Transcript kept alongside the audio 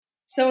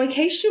So in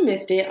case you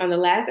missed it, on the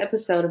last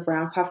episode of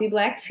Brown Coffee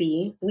Black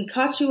Tea, we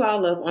caught you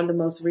all up on the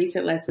most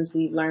recent lessons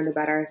we've learned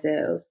about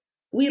ourselves.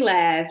 We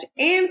laughed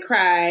and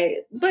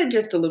cried, but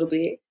just a little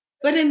bit.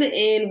 But in the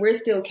end, we're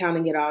still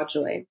counting it all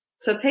joy.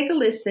 So take a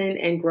listen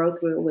and grow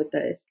through it with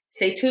us.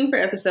 Stay tuned for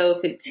episode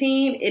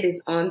 15. It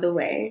is on the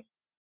way.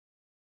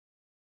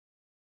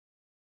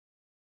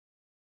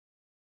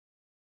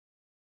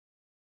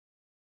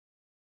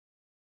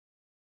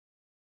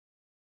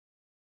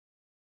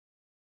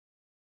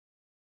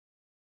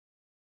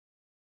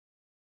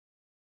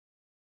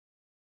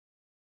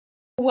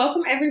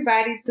 Welcome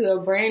everybody to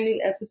a brand new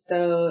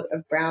episode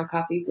of Brown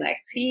Coffee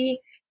Black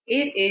Tea.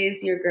 It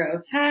is your girl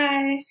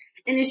Ty.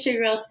 And it's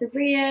your girl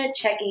Sabria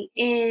checking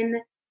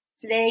in.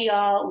 Today,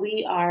 y'all,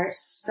 we are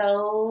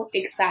so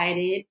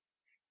excited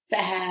to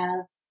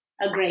have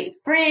a great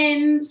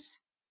friend,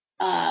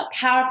 a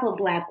powerful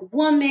Black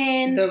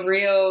woman. The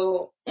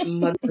real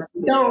mother.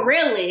 The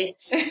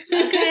realist.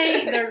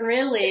 Okay? The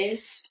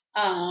realist.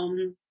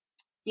 Special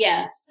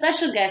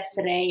guest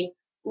today,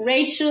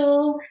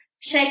 Rachel.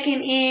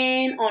 Checking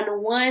in on the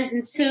ones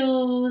and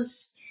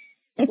twos.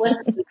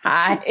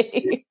 Hi.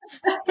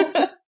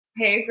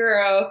 Hey,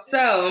 girl.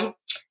 So,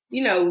 we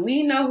know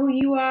who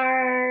you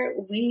are.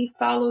 We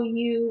follow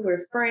you.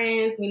 We're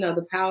friends. We know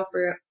the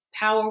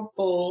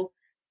powerful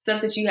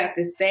stuff that you have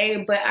to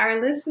say, but our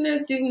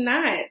listeners do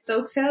not.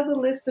 So tell the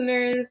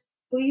listeners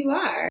who you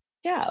are.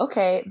 Yeah.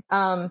 Okay.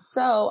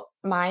 So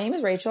my name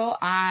is Rachel.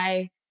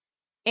 I'm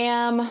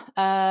in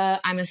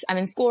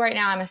school right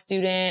now. I'm a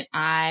student.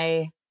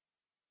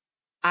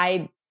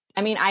 I'm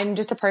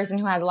just a person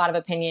who has a lot of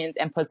opinions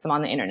and puts them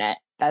on the internet.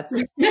 That's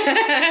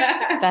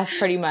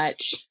pretty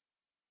much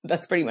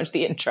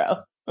the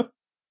intro.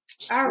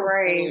 All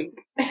right.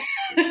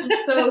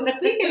 So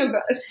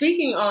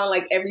speaking on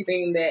like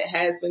everything that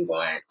has been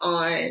going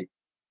on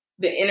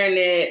the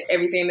internet,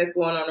 everything that's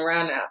going on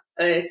around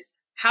us,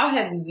 how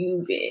have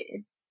you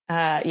been?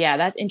 Yeah,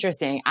 that's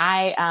interesting.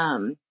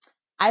 I've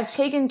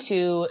taken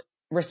to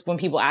when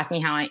people ask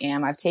me how I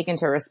am, I've taken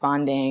to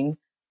responding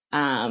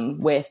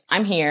with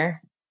I'm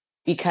here,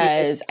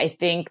 because I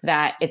think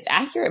that it's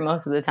accurate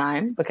most of the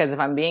time, because if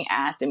I'm being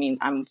asked, it means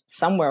I'm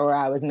somewhere where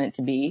I was meant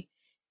to be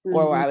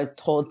or where I was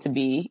told to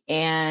be.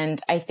 And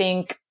I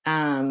think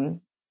I'm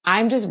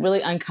just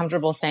really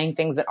uncomfortable saying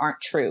things that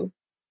aren't true.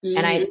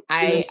 And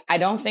I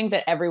don't think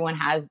that everyone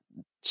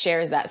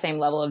shares that same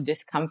level of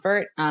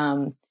discomfort.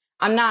 I'm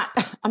not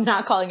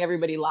calling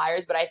everybody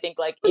liars, but I think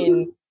like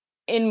in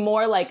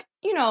more like,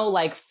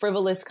 like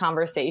frivolous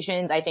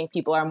conversations, I think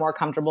people are more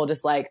comfortable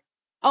just like,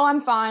 oh, I'm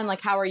fine.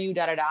 Like, how are you?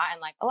 Da, da, da.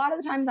 And like, a lot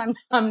of the times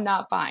I'm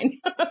not fine.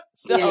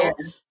 So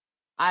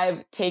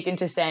I've taken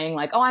to saying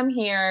like, oh, I'm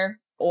here,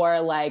 or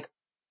like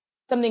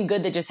something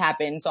good that just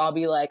happened. So I'll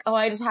be like, oh,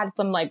 I just had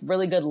some like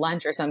really good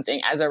lunch or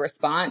something as a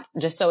response,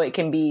 just so it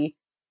can be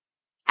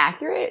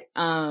accurate.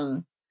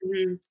 So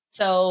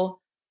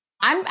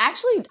I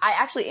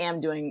actually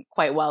am doing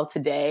quite well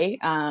today.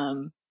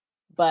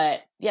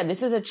 But yeah,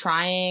 this is a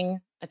trying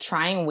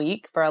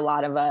week for a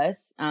lot of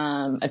us,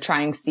 a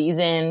trying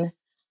season,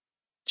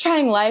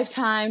 trying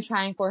lifetime,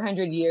 trying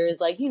 400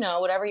 years, like,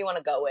 whatever you want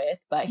to go with.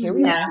 But here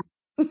we are.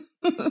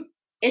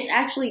 It's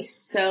actually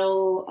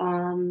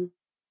so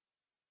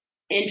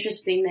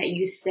interesting that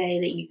you say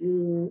that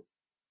you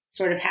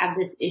sort of have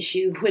this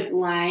issue with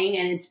lying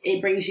and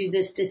it brings you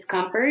this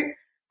discomfort.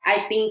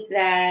 I think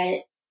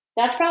that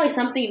that's probably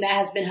something that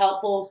has been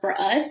helpful for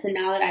us. And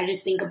now that I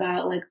just think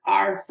about like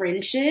our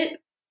friendship,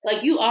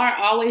 like you are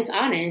always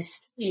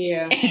honest.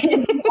 Yeah.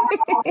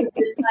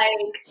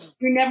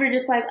 You're never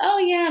just like, oh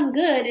yeah, I'm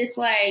good. It's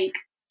like,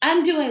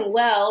 I'm doing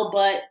well,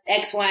 but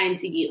X, Y, and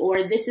Z,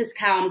 or this is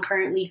how I'm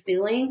currently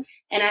feeling.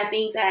 And I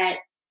think that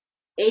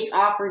it's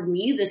offered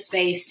me the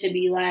space to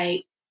be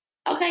like,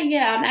 okay,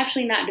 yeah, I'm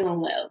actually not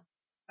doing well.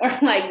 Or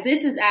like,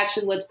 this is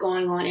actually what's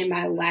going on in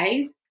my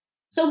life.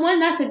 So one,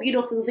 that's a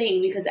beautiful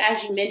thing, because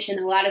as you mentioned,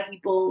 a lot of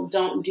people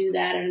don't do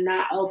that and are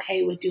not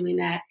okay with doing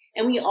that.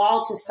 And we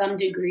all, to some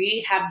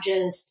degree, have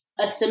just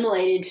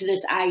assimilated to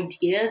this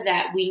idea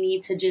that we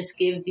need to just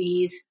give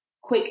these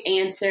quick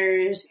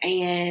answers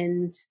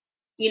and,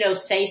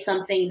 say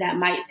something that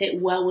might fit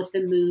well with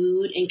the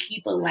mood and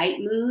keep a light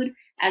mood,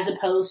 as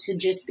opposed to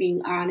just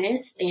being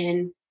honest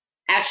and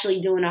actually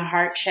doing a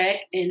heart check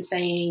and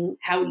saying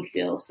how we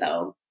feel.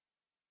 So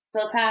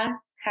Ty,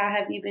 how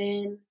have you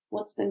been?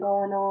 What's been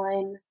going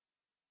on?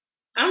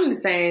 I'm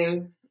the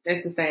same.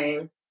 It's the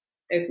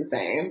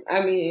same. I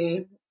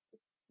mean,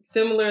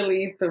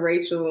 similarly to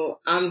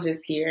Rachel, I'm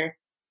just here.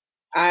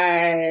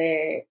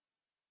 I,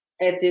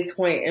 at this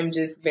point, am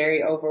just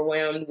very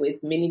overwhelmed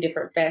with many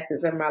different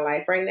facets of my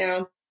life right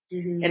now.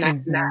 Mm-hmm. And I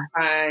cannot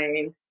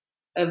find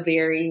a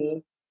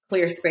very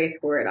clear space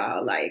for it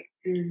all. Like,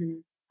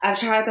 I've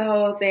tried the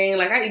whole thing.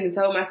 Like, I even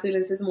told my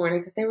students this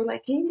morning, because they were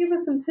like, can you give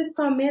us some tips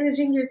on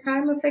managing your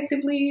time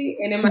effectively?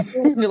 And in my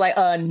head, you're like,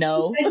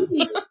 no.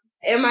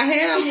 In my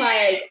head, I'm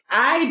like,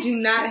 I do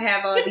not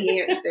have all the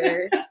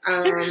answers.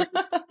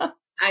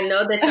 I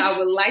know that y'all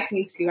would like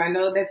me to. I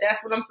know that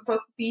that's what I'm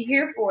supposed to be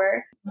here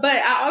for. But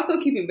I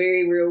also keep it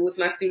very real with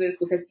my students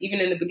because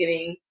even in the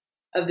beginning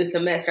of the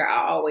semester,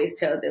 I always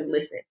tell them,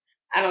 listen,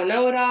 I don't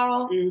know it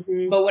all,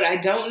 but what I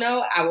don't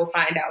know, I will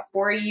find out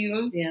for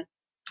you. Yeah.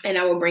 And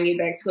I will bring it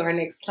back to our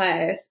next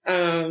class.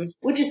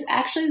 Which is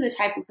actually the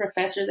type of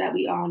professor that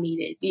we all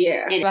needed.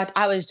 Yeah. And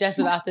I was just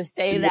about to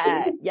say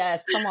that.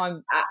 Yes, come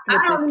on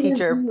with this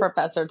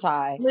teacher-professor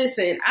tie.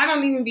 Listen, I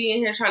don't even be in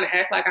here trying to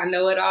act like I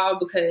know it all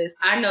because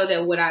I know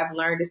that what I've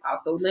learned is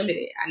also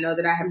limited. I know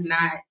that I have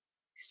not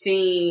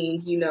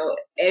seen,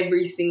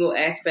 every single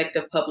aspect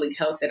of public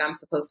health that I'm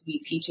supposed to be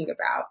teaching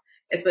about,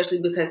 especially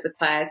because the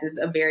class is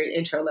a very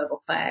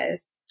intro-level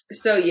class.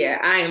 So yeah,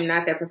 I am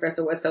not that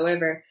professor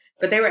whatsoever.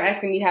 But they were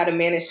asking me how to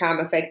manage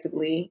time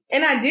effectively.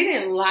 And I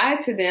didn't lie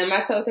to them.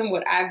 I told them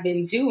what I've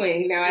been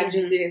doing. Now, I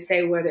just didn't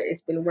say whether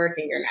it's been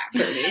working or not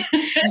for me.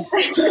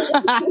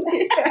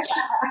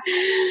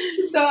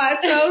 So I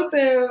told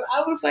them,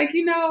 I was like,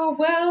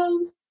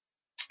 well,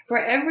 for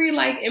every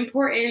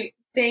important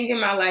thing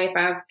in my life,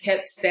 I've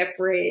kept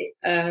separate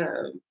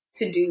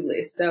to-do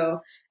lists.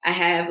 So I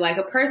have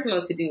a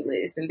personal to-do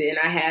list, and then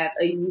I have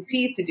a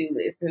UP to-do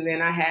list, and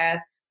then I have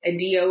a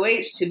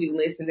DOH to-do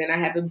list, and then I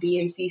have a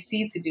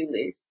BMCC to-do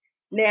list.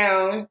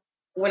 Now,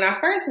 when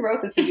I first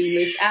wrote the to-do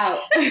list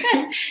out...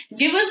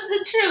 Give us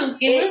the truth.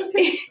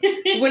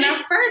 When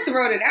I first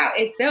wrote it out,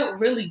 it felt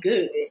really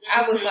good.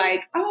 I was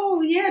like,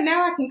 oh, yeah,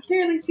 now I can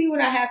clearly see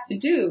what I have to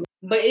do.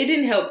 But it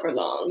didn't help for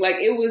long.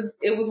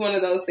 It was one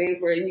of those things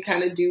where you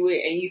kind of do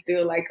it and you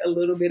feel like a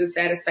little bit of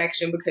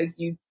satisfaction because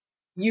you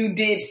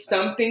did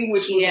something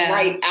which was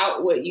write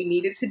out what you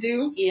needed to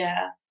do.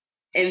 Yeah.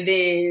 And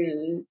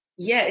then...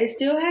 yeah, it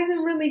still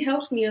hasn't really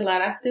helped me a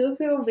lot. I still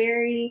feel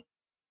very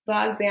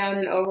bogged down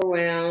and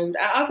overwhelmed.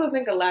 I also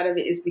think a lot of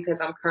it is because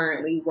I'm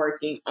currently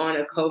working on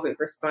a COVID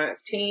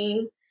response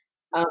team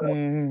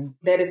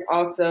that is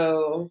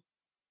also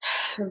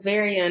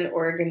very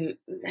unorganized.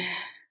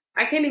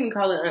 I can't even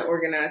call it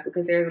unorganized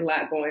because there's a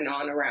lot going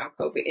on around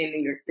COVID in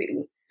New York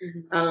City.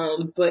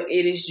 But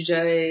it is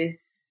just,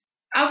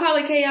 I'll call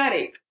it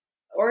chaotic.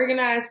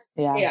 Organized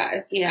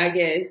chaos, I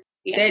guess.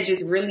 Yeah. That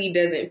just really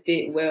doesn't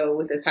fit well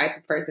with the type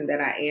of person that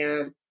I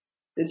am.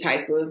 The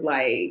type of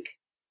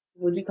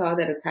would you call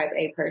that a type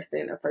A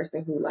person? A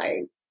person who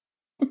needs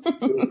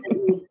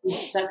to be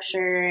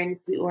structure and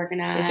to be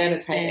organized.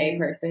 Is that a type A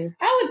person?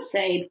 I would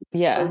say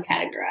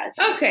categorized.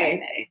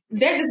 Okay.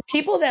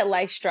 People that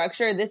like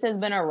structure, this has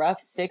been a rough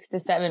 6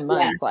 to 7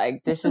 months. Yeah.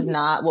 This is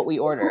not what we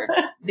ordered.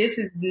 This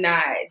is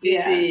not.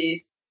 This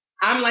is,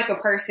 I'm like a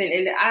person,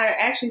 and I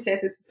actually said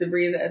this to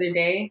Sabria the other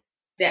day,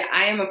 that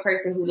I am a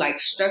person who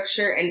likes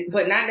structure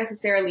but not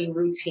necessarily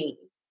routine.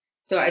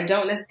 So I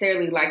don't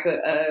necessarily like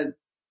a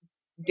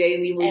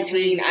daily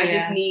routine. I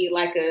just need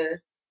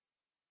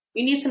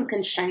you need some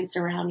constraints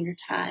around your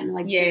time.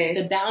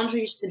 The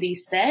boundaries to be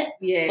set,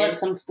 but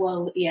some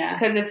flow. Yeah.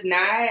 Because if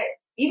not,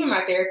 even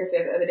my therapist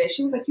said the other day,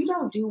 she was like, you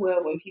don't do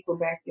well when people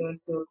back you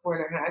into a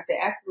corner. And I said,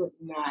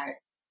 absolutely not.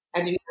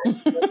 I do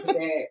not do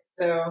that.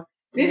 So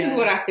this is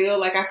what I feel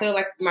like. I feel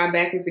like my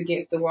back is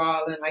against the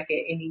wall and at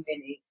any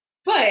minute.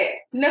 But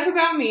enough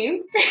about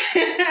me.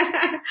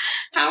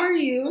 How are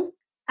you?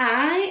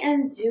 I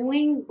am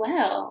doing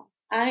well.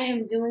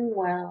 I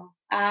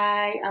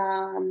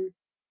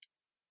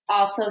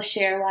also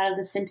share a lot of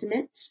the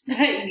sentiments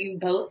that you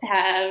both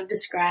have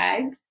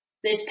described.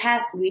 This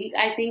past week,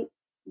 I think,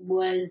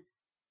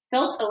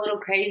 felt a little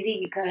crazy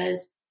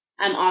because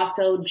I'm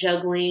also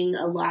juggling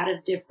a lot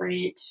of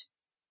different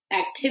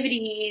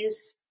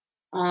activities,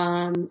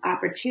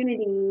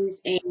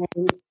 opportunities, and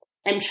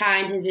I'm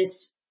trying to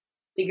just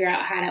figure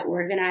out how to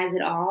organize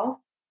it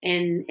all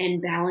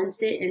and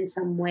balance it in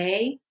some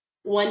way.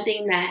 One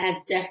thing that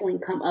has definitely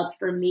come up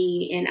for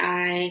me, and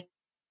I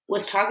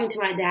was talking to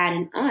my dad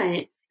and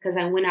aunt because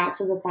I went out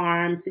to the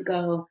farm to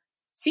go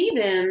see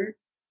them,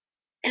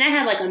 and I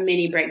had a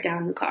mini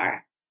breakdown in the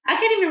car. I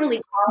can't even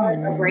really call it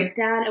a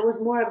breakdown. It was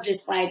more of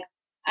just I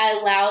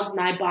allowed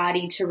my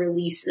body to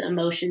release the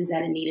emotions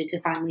that it needed to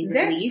finally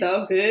release.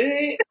 That's so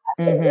good.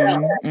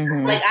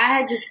 I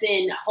had just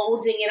been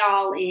holding it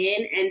all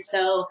in, and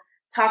so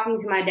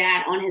talking to my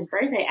dad on his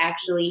birthday,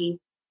 actually,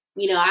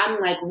 I'm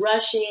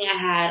rushing. I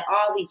had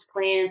all these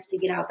plans to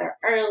get out there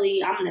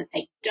early. I'm going to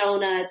take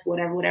donuts,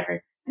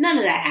 whatever. None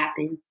of that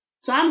happened.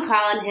 So I'm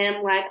calling him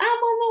I'm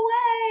on the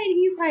way. And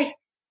he's like,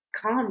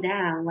 calm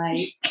down.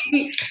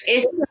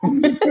 It's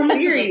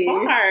serious.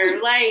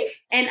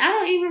 And I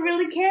don't even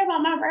really care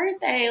about my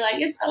birthday.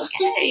 It's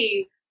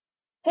okay.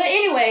 But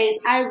anyways,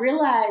 I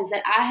realized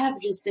that I have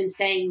just been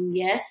saying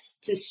yes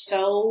to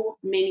so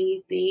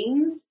many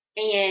things.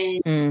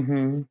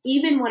 And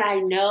even when I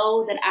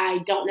know that I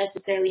don't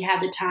necessarily have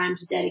the time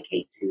to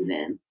dedicate to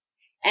them.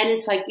 And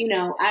it's I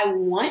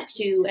want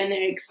to, and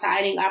they're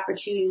exciting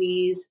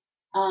opportunities.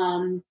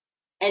 And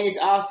it's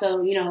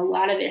also, a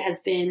lot of it has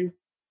been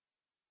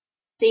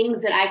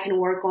things that I can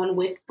work on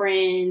with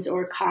friends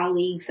or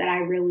colleagues that I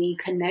really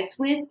connect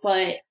with,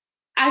 but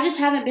I just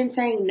haven't been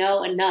saying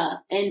no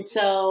enough. And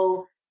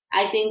so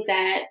I think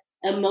that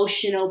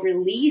emotional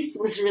release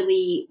was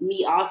really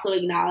me also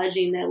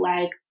acknowledging that,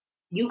 like,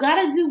 you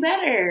got to do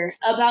better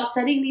about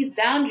setting these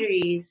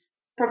boundaries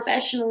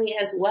professionally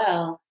as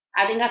well.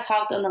 I think I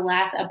talked on the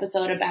last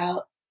episode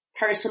about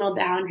personal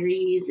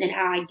boundaries and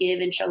how I give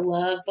and show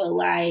love, but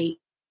like,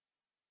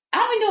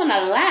 I've been doing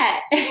a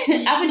lot.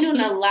 I've been doing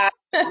a lot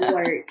of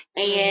work,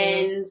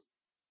 and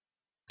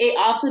it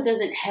also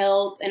doesn't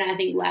help. And I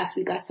think last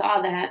week I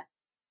saw that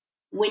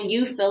when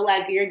you feel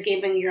like you're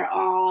giving your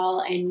all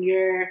and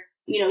you're,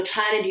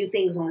 trying to do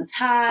things on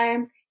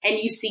time, and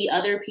you see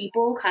other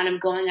people kind of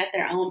going at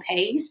their own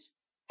pace.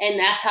 And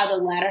that's how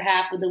the latter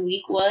half of the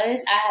week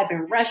was. I have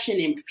been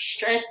rushing and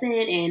stressing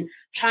and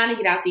trying to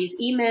get out these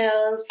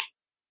emails.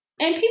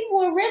 And people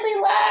were really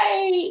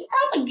like,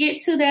 I'm going to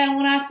get to that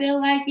when I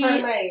feel like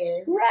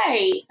it.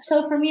 Right.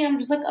 So for me, I'm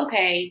just like,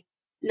 okay,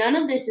 none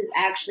of this is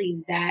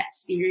actually that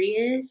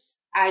serious.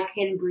 I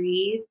can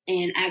breathe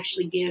and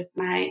actually give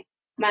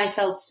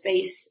myself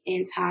space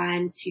and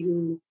time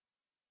to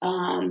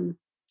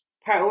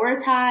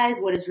prioritize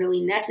what is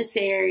really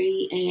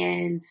necessary.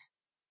 And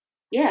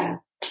yeah,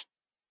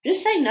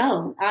 just say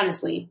no,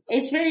 honestly.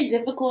 It's very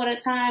difficult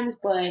at times,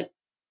 but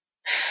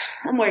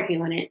I'm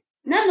working on it.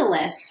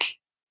 Nonetheless,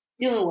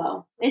 doing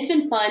well. It's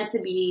been fun to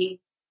be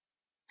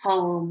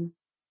home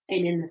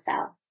and in the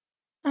South.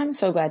 I'm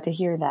so glad to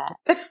hear that.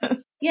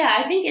 Yeah,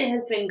 I think it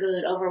has been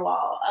good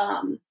overall.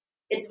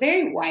 It's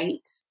very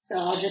white, so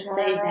I'll just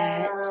say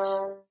that.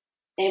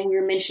 And we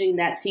were mentioning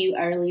that to you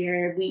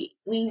earlier. We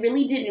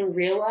really didn't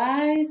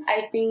realize,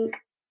 I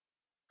think,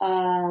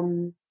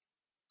 the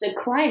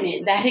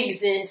climate that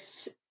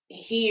exists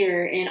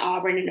here in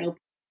Auburn and Oklahoma.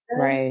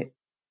 Right.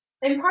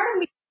 And part of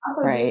me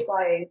also just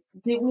like,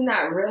 did we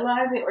not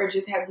realize it, or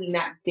just have we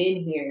not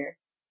been here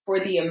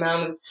for the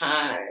amount of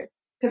time?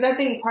 Because I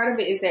think part of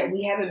it is that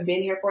we haven't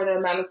been here for the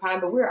amount of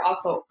time, but we're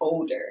also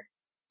older.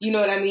 You know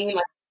what I mean?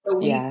 Like, so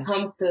we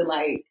come to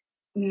like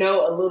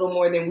know a little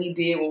more than we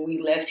did when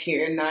we left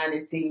here 9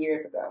 and 10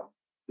 years ago.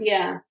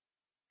 Yeah.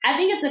 I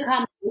think it's a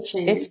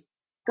combination.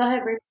 Go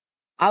ahead, Rick.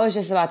 I was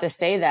just about to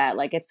say that,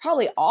 like, it's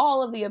probably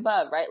all of the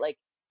above, right? Like,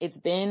 it's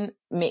been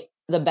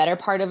the better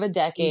part of a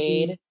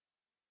decade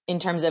in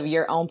terms of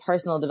your own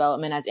personal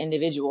development as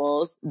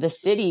individuals. The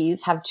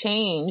cities have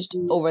changed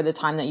over the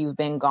time that you've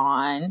been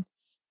gone.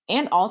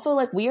 And also,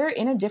 like, we are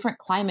in a different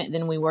climate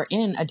than we were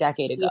in a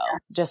decade ago. Yeah.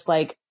 Just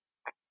like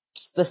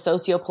the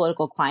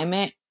socio-political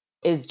climate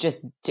is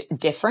just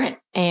different.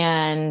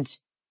 And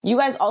you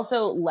guys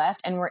also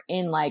left and were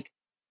in like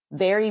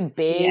very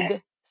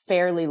big,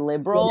 fairly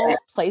liberal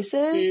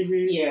places.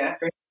 Yeah.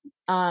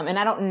 And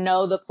I don't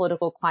know the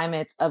political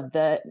climates of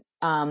the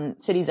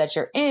cities that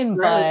you're in,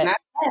 but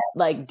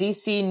like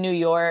DC, New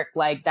York,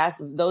 like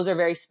those are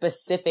very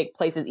specific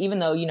places, even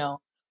though,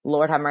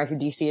 Lord have mercy,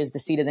 DC is the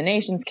seat of the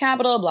nation's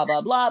capital, blah,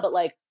 blah, blah. But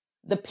like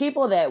the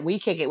people that we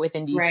kick it with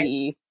in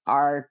DC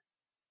are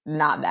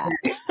not that.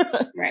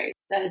 Right.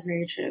 That is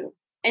very true.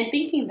 And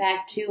thinking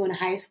back to in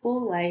high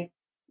school, like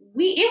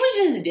it was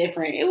just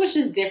different. It was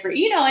just different.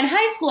 In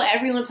high school,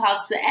 everyone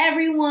talks to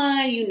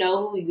everyone. You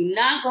know who you're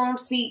not going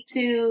to speak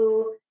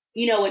to.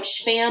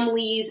 Which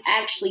families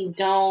actually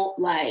don't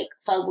like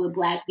fuck with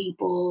Black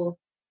people,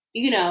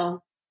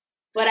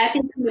 But I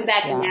think coming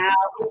back now,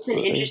 it's been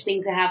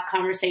interesting to have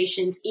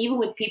conversations, even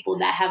with people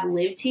that have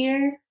lived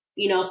here,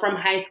 from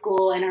high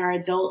school and are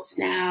adults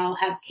now,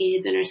 have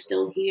kids and are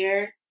still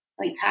here.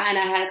 Like Ty and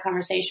I had a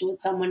conversation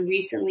with someone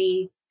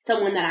recently,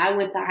 someone that I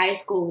went to high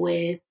school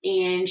with,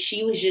 and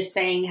she was just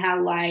saying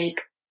how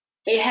like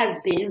it has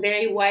been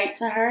very white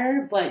to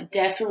her, but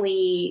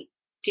definitely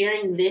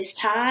during this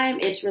time,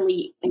 it's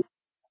really,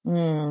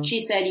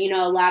 she said,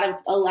 a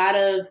lot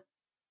of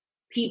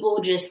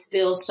people just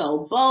feel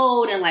so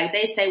bold and like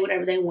they say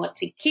whatever they want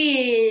to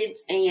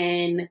kids.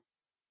 And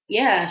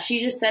yeah,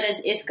 she just said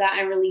it's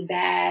gotten really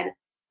bad,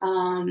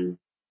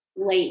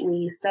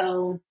 lately.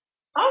 So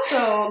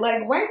also,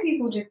 like, white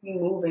people just be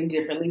moving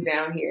differently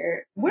down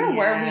here. Where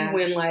were we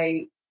when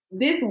like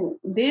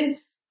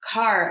this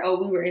car,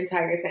 we were in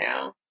Tiger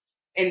Town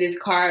and this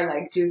car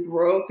like just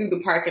rolled through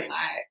the parking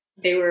lot.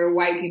 They were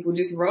white people,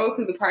 just rolled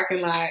through the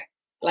parking lot,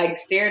 like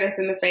stared us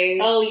in the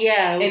face. Oh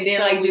yeah. And then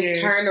so like weird.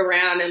 Just turned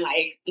around and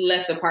like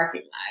left the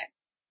parking lot.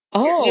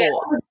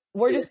 Oh,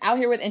 we're just out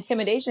here with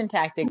intimidation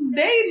tactics.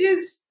 They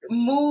just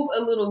move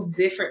a little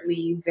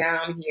differently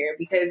down here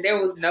because there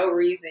was no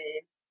reason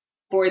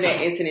for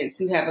that incident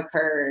to have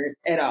occurred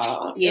at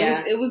all.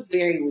 Yeah. It was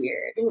very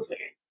weird. It was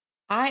weird.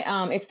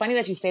 It's funny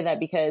that you say that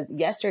because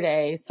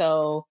yesterday,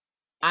 so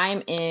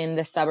I'm in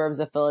the suburbs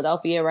of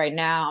Philadelphia right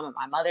now. I'm at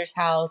my mother's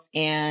house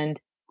and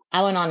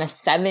I went on a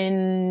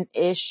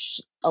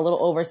 7-ish, a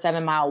little over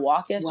 7-mile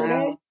walk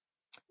yesterday.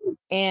 Wow.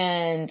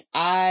 And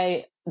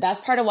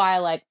that's part of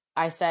why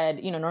I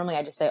said, normally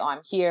I just say, I'm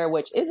here,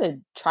 which is a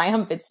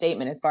triumphant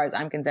statement as far as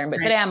I'm concerned.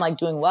 But today I'm like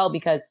doing well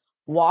because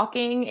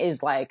walking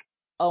is like,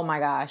 oh my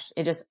gosh,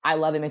 I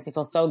love it. It makes me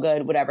feel so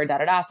good, whatever, So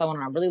I went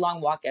on a really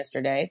long walk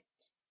yesterday.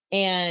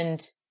 And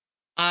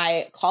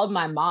I called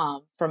my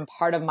mom from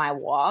part of my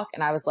walk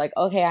and I was like,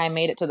 okay, I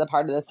made it to the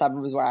part of the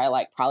suburbs where I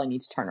like probably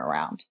need to turn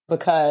around,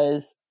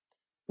 because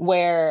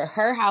where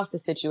her house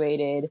is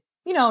situated,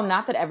 you know,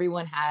 not that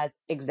everyone has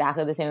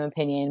exactly the same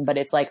opinion, but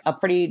it's like a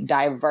pretty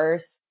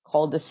diverse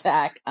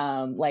cul-de-sac,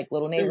 like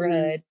little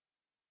neighborhood.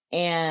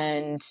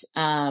 And,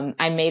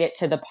 I made it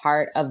to the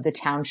part of the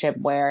township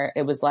where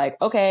it was like,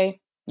 okay,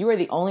 you are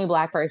the only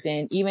Black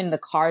person. Even the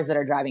cars that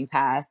are driving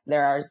past,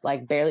 there are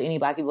like barely any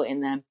Black people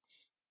in them.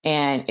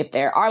 And if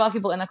there are Black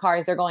people in the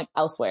cars, they're going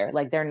elsewhere.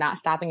 Like they're not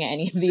stopping at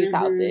any of these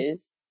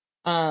houses.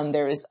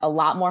 There was a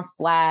lot more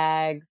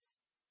flags,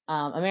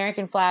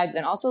 American flags,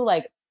 and also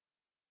like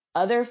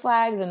other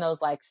flags and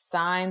those like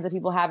signs that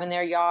people have in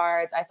their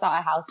yards. I saw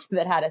a house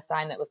that had a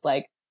sign that was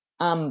like,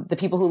 the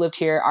people who lived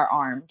here are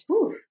armed.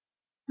 Ooh.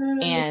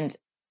 And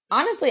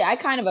honestly, I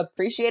kind of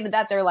appreciated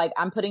that. They're like,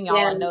 I'm putting y'all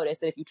on notice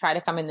that if you try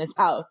to come in this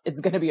house, it's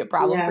going to be a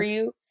problem for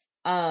you.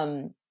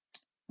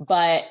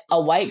 But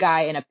a white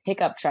guy in a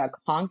pickup truck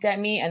honked at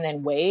me and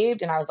then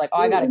waved. And I was like,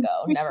 oh, I got to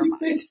go. Never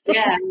mind.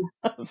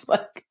 I was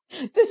like,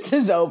 this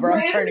is over.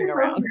 I'm turning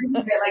around.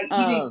 That, like,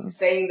 even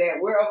saying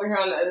that we're over here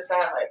on the other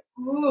side, like,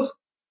 ooh.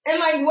 And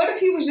like, what if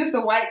he was just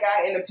a white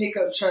guy in a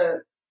pickup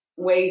truck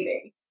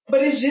waving?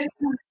 But it's just...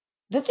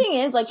 The thing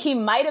is, like, he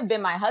might have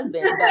been my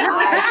husband, but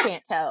I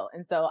can't tell.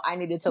 And so I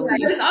needed to leave.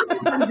 It's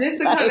also just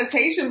the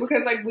connotation,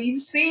 because, like, we've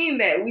seen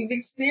that. We've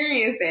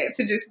experienced that,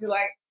 to just be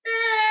like,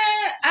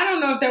 I don't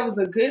know if that was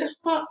a good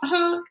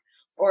hunk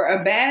or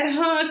a bad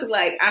hunk.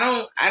 Like, I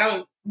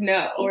don't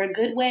know. Or a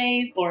good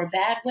wave or a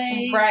bad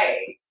wave.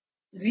 Right.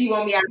 Do you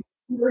want me out?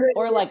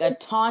 Or like a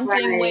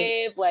taunting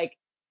wave. Like,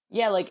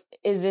 yeah, like,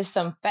 is this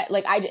some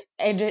like, I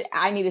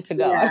needed to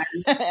go. Yeah.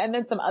 And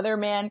then some other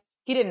man,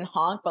 he didn't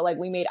honk, but like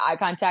we made eye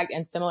contact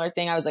and similar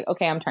thing. I was like,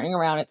 okay, I'm turning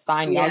around. It's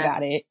fine. Y'all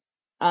got it.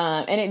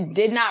 And it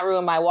did not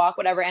ruin my walk,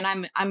 whatever. And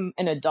I'm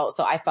an adult,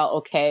 so I felt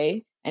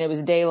okay. And it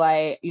was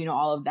daylight, you know,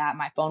 all of that.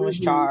 My phone was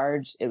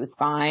charged. It was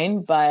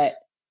fine. But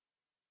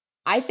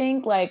I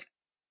think like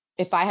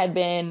if I had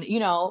been, you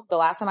know, the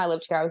last time I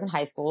lived here, I was in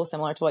high school,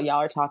 similar to what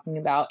y'all are talking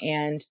about.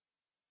 And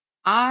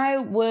I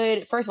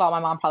would, first of all,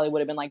 my mom probably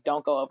would have been like,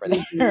 don't go over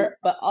there.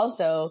 But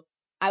also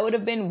I would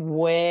have been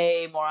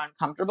way more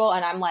uncomfortable.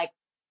 And I'm like,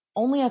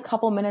 only a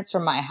couple minutes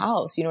from my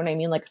house. You know what I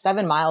mean? Like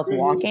 7 miles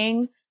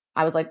walking.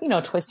 I was like, you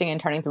know, twisting and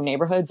turning through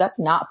neighborhoods. That's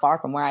not far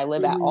from where I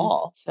live at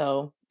all.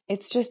 So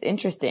it's just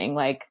interesting.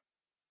 Like,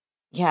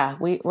 yeah,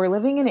 we're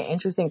living in an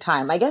interesting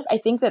time. I guess I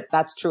think that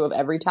that's true of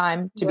every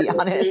time, to be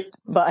honest,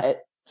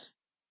 but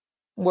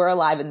we're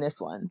alive in this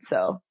one.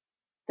 So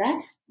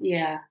that's,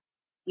 yeah.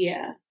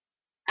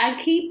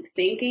 I keep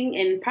thinking,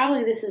 and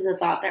probably this is a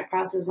thought that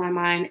crosses my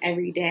mind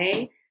every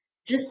day,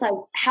 just like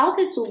how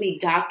this will be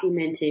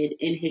documented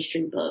in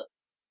history books.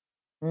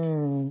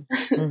 Where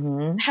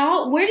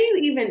do you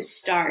even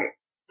start,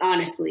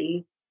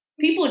 honestly?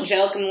 People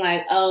joking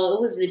like, oh,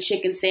 it was the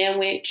chicken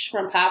sandwich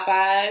from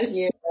Popeyes.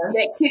 Yeah.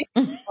 That kicked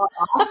off.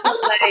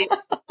 Like,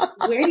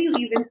 where do you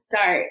even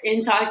start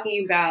in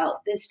talking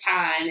about this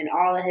time and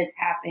all that has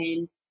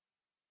happened,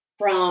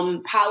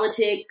 from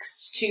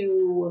politics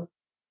to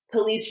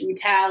police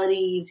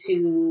brutality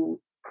to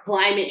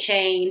climate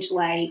change?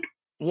 Like,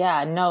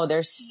 yeah, no,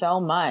 there's so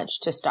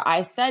much to start.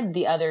 I said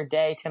the other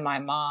day to my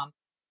mom,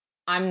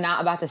 I'm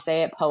not about to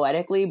say it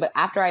poetically, but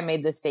after I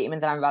made the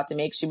statement that I'm about to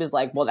make, she was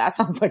like, well, that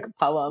sounds like a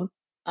poem.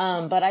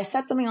 But I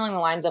said something along the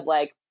lines of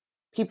like,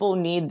 people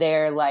need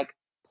their like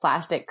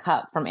plastic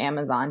cup from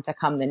Amazon to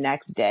come the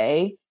next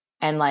day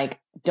and like,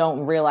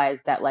 don't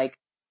realize that like,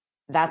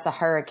 that's a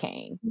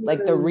hurricane.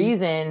 Like the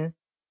reason,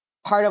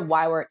 part of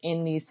why we're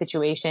in these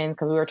situations,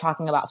 because we were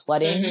talking about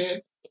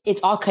flooding,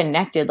 it's all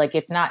connected. Like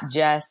it's not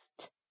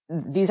just,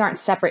 these aren't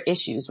separate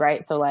issues,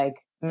 right? So like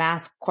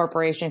mass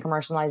corporation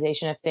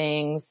commercialization of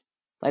things,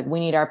 like we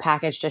need our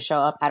package to show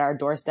up at our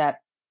doorstep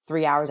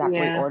 3 hours after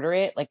we order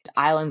it. Like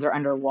islands are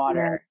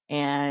underwater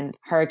and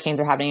hurricanes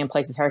are happening in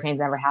places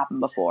hurricanes never happened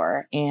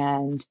before.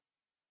 And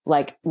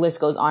like list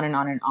goes on and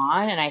on and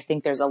on. And I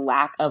think there's a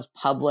lack of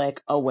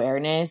public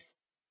awareness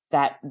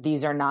that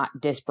these are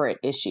not disparate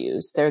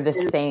issues. They're the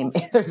same.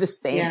 They're the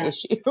same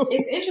issue.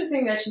 It's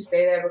interesting that you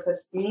say that,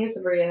 because me and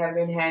Sabrina have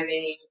been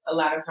having a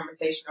lot of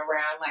conversation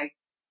around like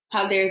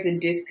how there's a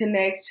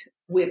disconnect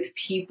with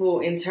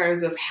people in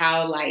terms of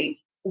how like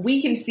we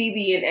can see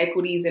the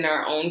inequities in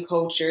our own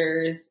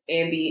cultures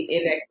and the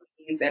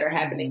inequities that are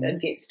happening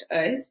against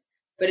us.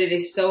 But it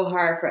is so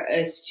hard for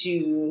us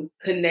to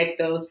connect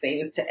those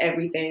things to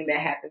everything that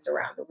happens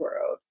around the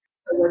world.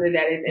 Whether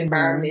that is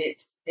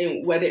environment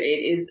and whether it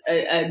is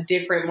a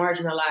different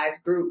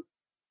marginalized group.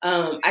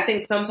 I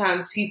think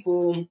sometimes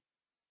people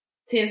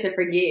tend to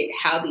forget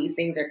how these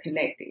things are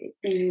connected.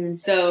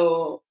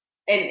 So,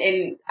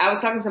 and I was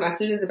talking to my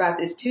students about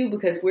this too,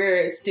 because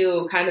we're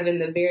still kind of in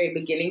the very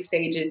beginning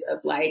stages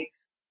of like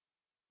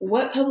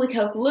what public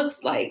health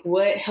looks like,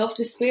 what health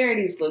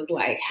disparities look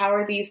like, how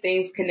are these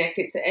things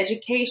connected to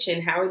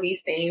education, how are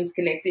these things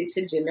connected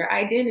to gender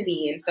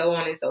identity, and so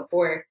on and so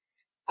forth.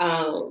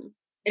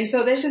 And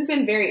so that's just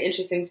been very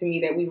interesting to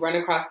me that we run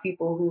across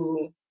people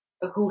who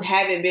who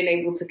haven't been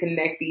able to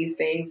connect these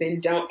things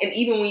and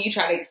even when you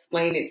try to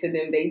explain it to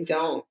them, they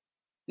don't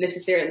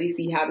necessarily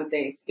see how the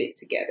things fit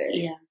together.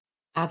 Yeah.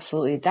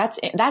 Absolutely. That's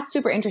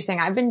super interesting.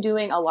 I've been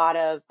doing a lot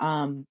of,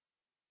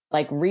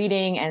 like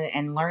reading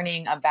and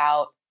learning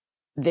about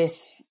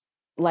this,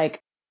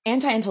 like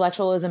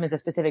anti-intellectualism is a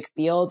specific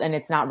field and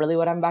it's not really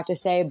what I'm about to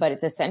say, but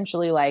it's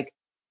essentially like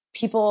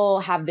people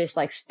have this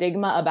like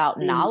stigma about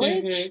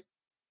knowledge.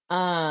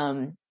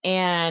 And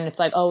it's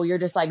like, oh, you're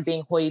just like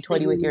being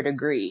hoity-toity with your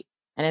degree.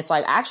 And it's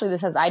like, actually,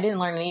 I didn't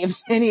learn any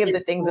of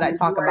the things that I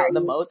talk about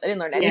the most. I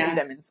didn't learn any of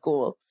them in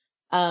school.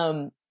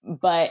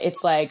 But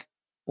it's like,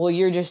 well,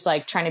 you're just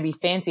like trying to be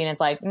fancy. And it's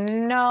like,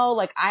 no,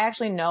 like I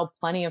actually know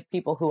plenty of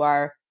people who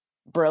are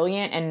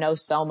brilliant and know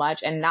so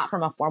much and not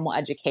from a formal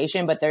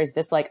education, but there's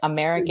this like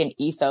American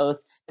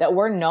ethos that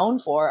we're known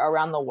for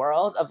around the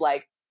world of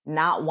like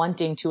not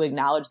wanting to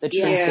acknowledge the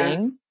true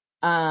thing.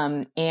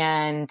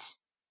 And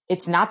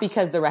it's not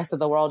because the rest of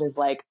the world is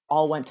like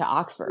all went to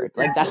Oxford.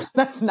 Like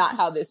that's not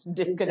how this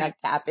disconnect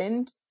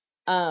happened.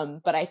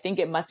 But I think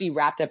it must be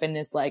wrapped up in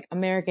this like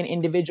American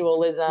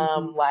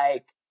individualism,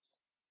 like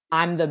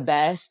I'm the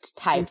best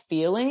type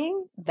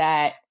feeling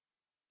that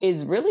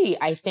is really,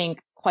 I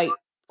think, quite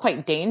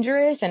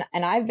dangerous. And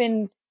I've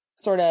been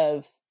sort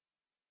of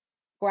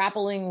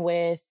grappling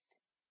with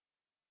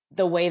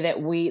the way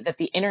that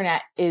the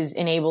internet is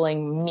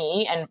enabling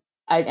me and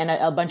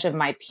a bunch of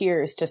my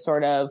peers to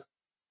sort of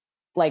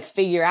like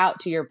figure out,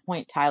 to your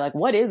point, Ty, like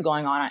what is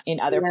going on in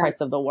other parts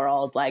of the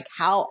world? Like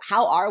how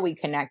are we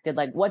connected?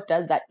 Like what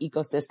does that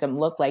ecosystem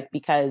look like?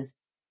 Because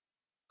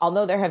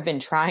although there have been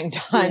trying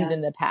times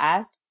in the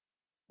past,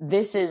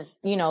 this is,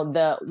 you know,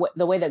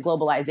 the way that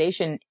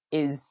globalization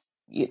is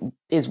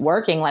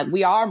working. Like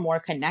we are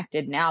more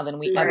connected now than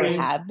we ever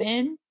have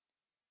been.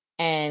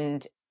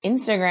 And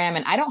Instagram,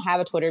 and I don't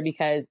have a Twitter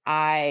because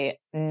I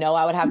know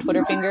I would have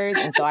Twitter fingers.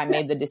 And so I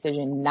made the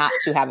decision not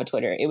to have a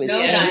Twitter. It was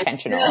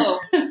intentional.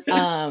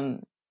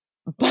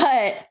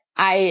 But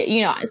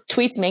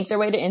tweets make their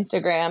way to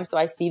Instagram. So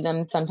I see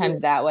them sometimes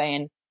that way.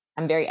 And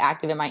I'm very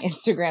active in my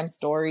Instagram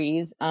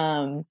stories.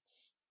 And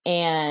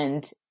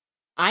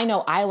I know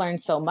I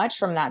learned so much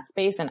from that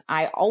space. And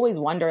I always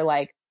wonder,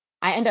 like,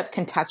 I end up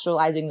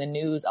contextualizing the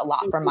news a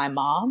lot from my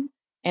mom.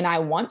 And I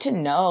want to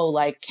know,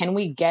 like, can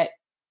we get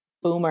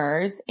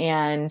boomers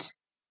and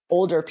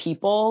older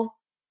people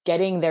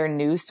getting their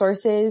news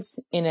sources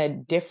in a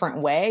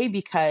different way?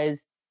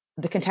 Because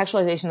the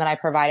contextualization that I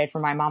provided for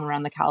my mom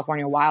around the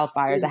California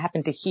wildfires, I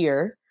happened to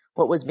hear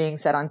what was being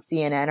said on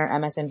CNN or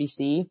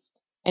MSNBC,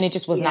 and it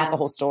just was not the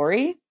whole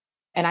story.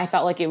 And I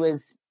felt like it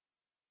was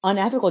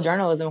unethical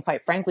journalism,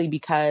 quite frankly,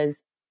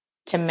 because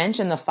to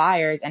mention the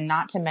fires and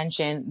not to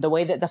mention the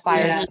way that the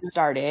fires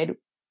started,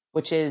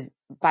 which is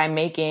by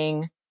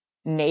making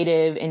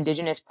native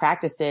indigenous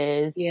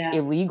practices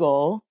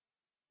illegal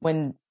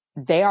when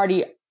they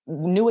already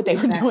knew what they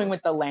were doing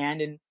with the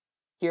land. And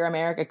here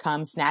America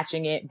comes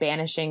snatching it,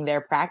 banishing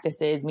their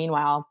practices.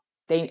 Meanwhile,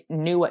 they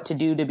knew what to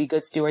do to be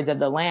good stewards of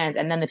the land.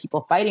 And then the people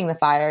fighting the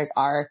fires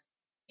are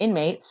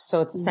inmates.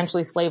 So it's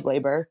essentially slave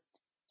labor.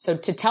 So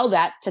to tell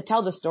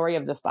the story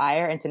of the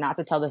fire and to not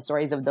to tell the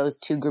stories of those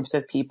two groups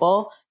of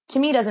people, to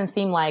me doesn't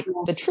seem like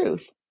the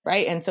truth.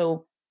 Right. And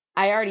so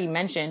I already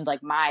mentioned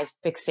like my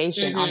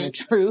fixation on the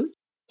truth.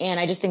 And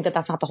I just think that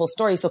that's not the whole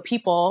story. So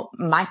people,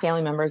 my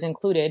family members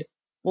included,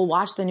 will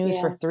watch the news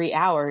for 3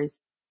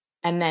 hours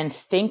and then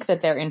think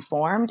that they're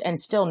informed and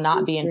still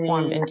not be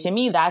informed. And to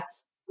me,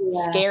 that's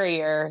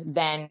scarier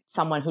than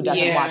someone who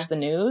doesn't watch the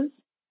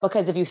news.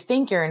 Because if you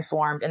think you're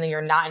informed and then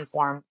you're not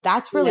informed,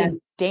 that's really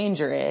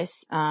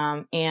dangerous.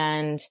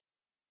 And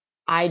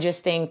I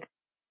just think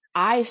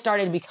I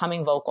started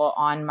becoming vocal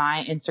on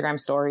my Instagram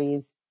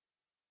stories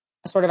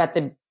sort of at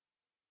the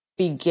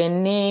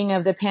beginning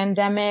of the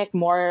pandemic,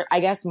 more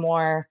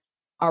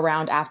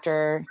around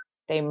after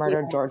they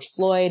murdered George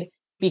Floyd,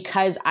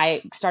 because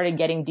I started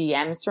getting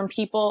DMs from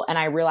people and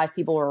I realized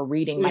people were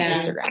reading my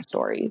Instagram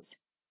stories.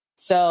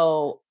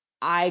 So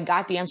I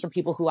got DMs from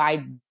people who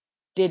I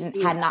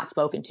had not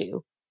spoken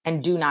to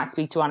and do not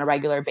speak to on a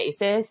regular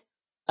basis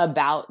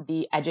about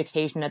the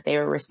education that they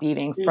were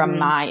receiving from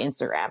my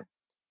Instagram.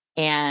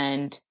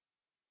 And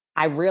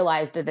I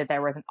realized that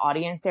there was an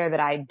audience there that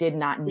I did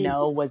not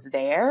know was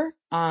there.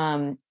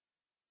 And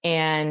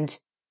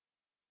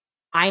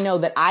I know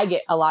that I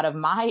get a lot of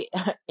my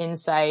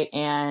insight,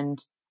 and,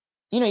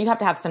 you know, you have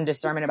to have some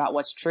discernment about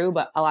what's true,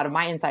 but a lot of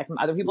my insight from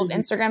other people's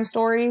Instagram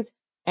stories.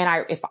 And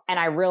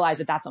I realized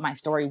that that's what my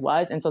story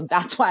was. And so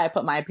that's why I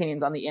put my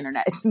opinions on the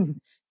internet.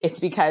 It's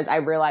because I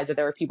realized that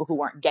there were people who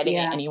weren't getting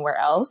it anywhere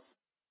else.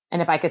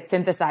 And if I could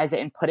synthesize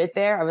it and put it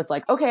there, I was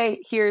like, okay,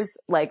 here's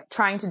like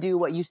trying to do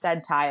what you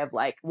said, Ty, of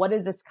like, what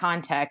is this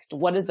context?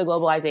 What is the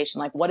globalization?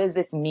 Like, what does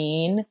this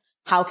mean?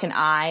 How can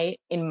I,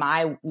 in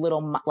my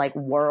little like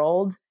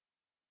world,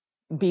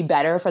 be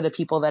better for the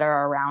people that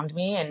are around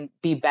me and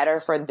be better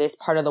for this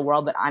part of the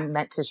world that I'm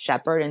meant to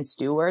shepherd and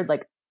steward?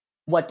 Like,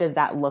 what does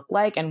that look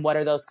like? And what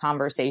are those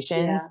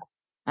conversations?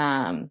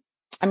 I'm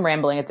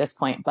rambling at this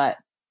point, but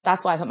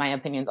that's why I put my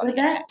opinions on the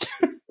internet.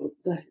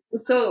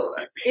 So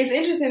it's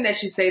interesting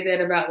that you say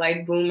that about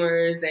like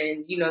boomers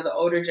and, you know, the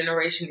older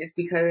generation, is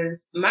because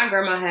my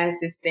grandma has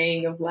this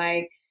thing of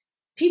like,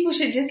 people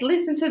should just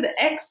listen to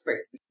the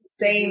experts,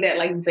 saying that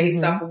like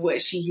based off of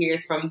what she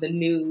hears from the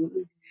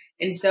news.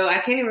 And so I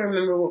can't even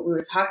remember what we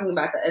were talking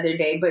about the other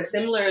day, but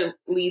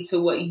similarly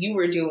to what you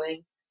were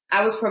doing,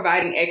 I was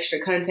providing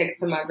extra context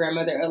to my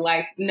grandmother of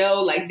like,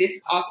 no, like this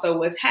is also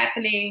what's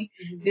happening.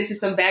 This is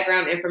some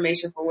background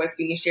information for what's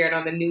being shared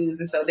on the news.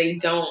 And so they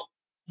don't,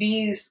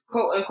 these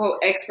quote unquote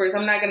experts,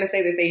 I'm not going to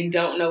say that they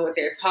don't know what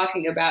they're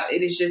talking about.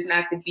 It is just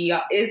not the be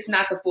all. It's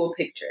not the full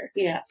picture.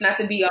 Yeah. It's not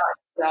the be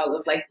all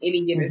of like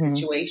any given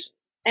situation.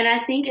 And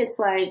I think it's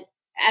like,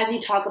 as you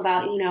talk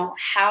about, you know,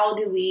 how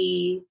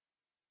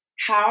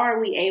are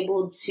we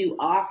able to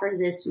offer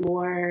this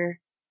more,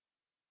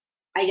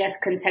 I guess,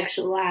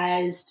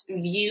 contextualized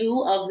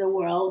view of the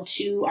world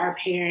to our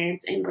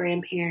parents and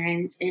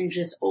grandparents and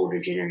just older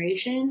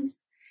generations?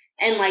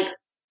 And like,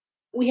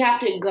 we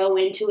have to go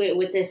into it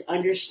with this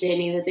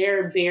understanding that there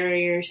are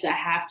barriers that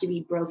have to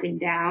be broken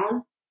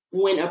down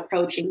when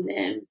approaching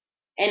them.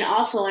 And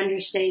also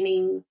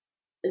understanding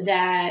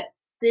that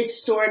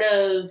this sort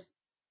of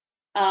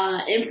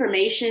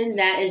information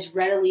that is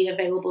readily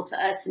available to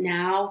us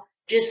now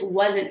just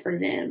wasn't for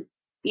them.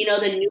 You know,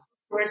 the news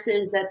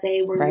sources that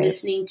they were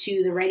listening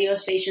to, the radio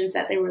stations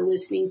that they were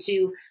listening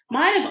to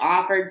might have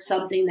offered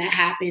something that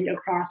happened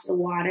across the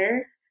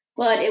water,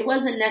 but it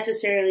wasn't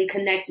necessarily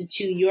connected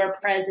to your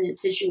present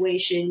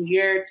situation,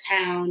 your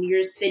town,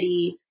 your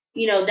city.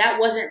 You know, that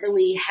wasn't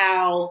really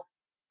how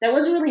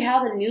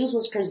the news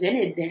was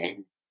presented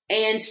then.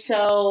 And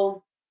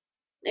so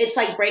it's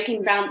like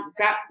breaking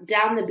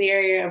down the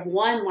barrier of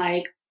one,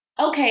 like,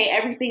 okay,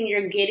 everything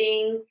you're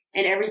getting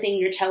and everything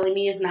you're telling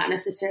me is not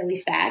necessarily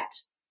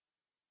fact.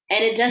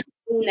 And it doesn't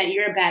mean that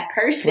you're a bad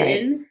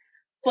person,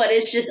 but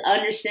it's just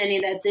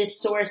understanding that this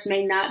source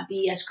may not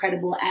be as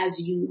credible as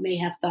you may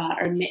have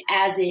thought, or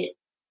as it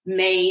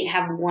may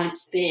have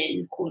once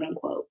been, quote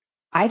unquote.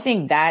 I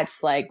think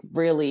that's like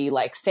really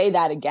like, say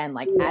that again,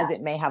 like as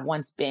it may have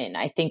once been,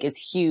 I think is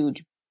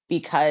huge,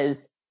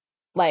 because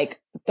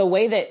like the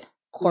way that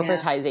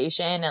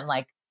corporatization and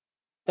like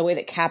the way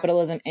that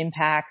capitalism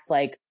impacts,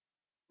 like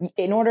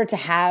in order to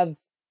have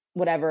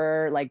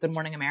whatever, like Good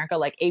Morning America,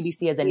 like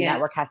ABC as a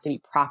network has to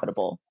be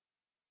profitable.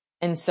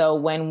 And so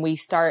when we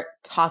start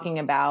talking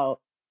about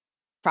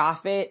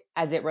profit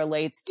as it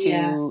relates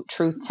to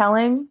truth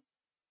telling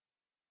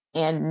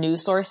and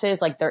news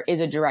sources, like there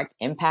is a direct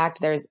impact.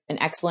 There's an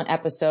excellent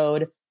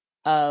episode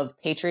of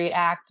Patriot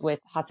Act with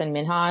Hassan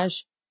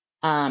Minhaj.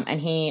 And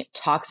he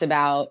talks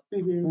about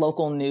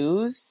local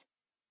news,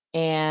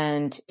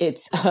 and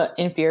it's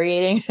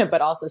infuriating, but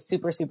also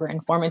super, super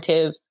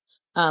informative,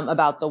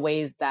 about the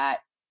ways that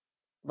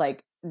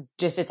like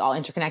just it's all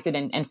interconnected,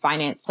 and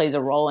finance plays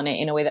a role in it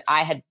in a way that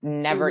I had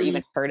never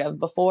even heard of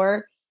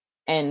before.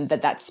 And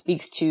that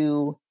speaks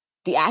to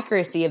the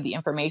accuracy of the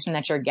information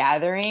that you're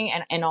gathering.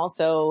 And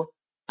also,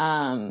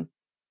 the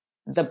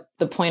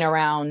point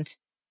around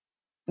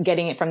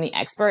getting it from the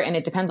expert. And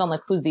it depends on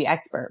like, who's the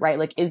expert, right?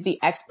 Like, is the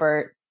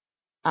expert,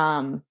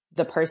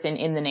 the person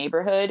in the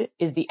neighborhood?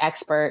 Is the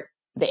expert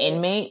the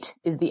inmate?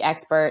 Is the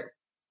expert,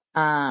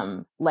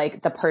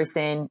 like the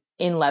person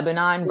in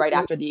Lebanon right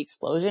after the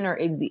explosion? Or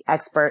is the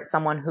expert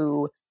someone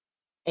who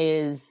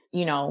is,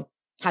 you know,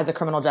 has a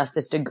criminal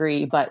justice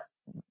degree, but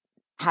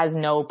has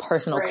no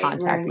personal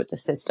contact with the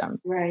system?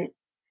 Right.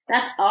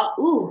 That's all.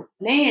 Ooh,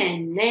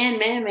 man.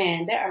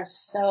 There are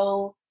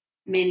so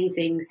many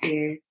things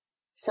here.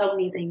 So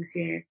many things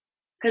here.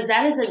 Cause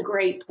that is a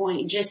great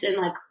point. Just in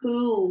like,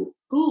 who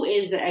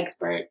is the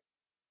expert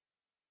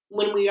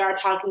when we are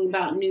talking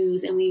about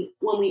news and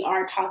when we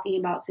are talking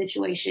about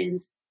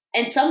situations,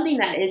 and something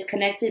that is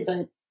connected,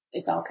 but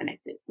it's all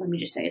connected. Let me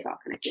just say it's all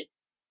connected.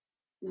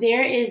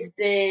 There is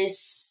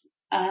this,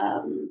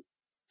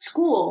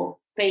 school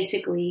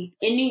basically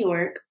in New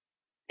York.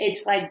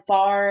 It's like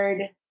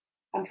Bard.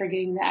 I'm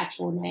forgetting the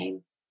actual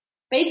name.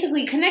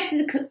 Basically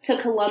connected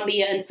to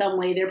Columbia in some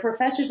way. They're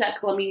professors at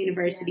Columbia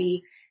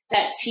University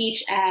that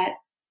teach at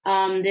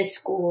this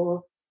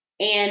school.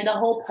 And the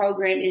whole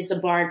program is the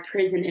Bard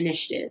Prison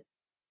Initiative.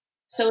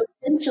 So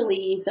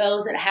essentially,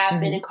 those that have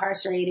been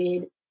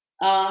incarcerated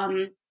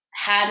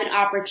have an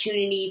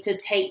opportunity to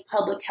take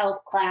public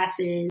health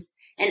classes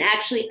and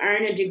actually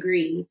earn a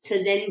degree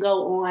to then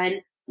go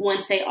on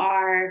once they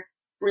are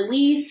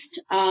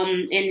released.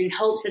 And in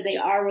hopes that they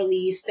are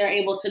released, they're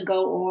able to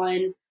go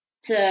on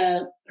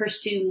to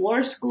pursue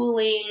more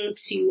schooling,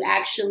 to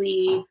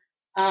actually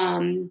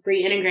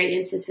reintegrate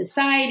into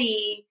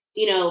society,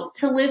 you know,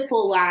 to live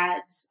full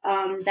lives.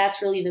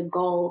 That's really the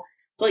goal.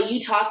 But you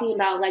talking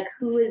about like,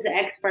 who is the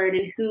expert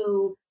and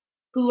who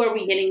are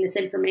we getting this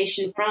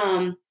information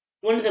from?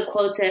 One of the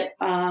quotes at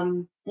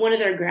one of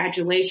their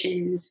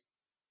graduations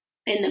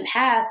in the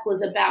past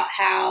was about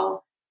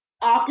how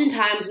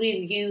oftentimes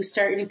we view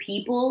certain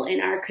people in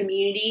our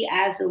community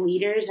as the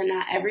leaders and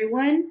not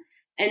everyone.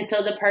 And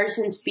so the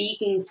person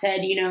speaking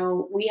said, you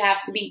know, we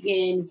have to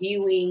begin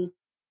viewing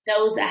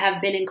those that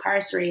have been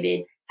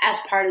incarcerated as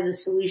part of the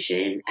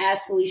solution,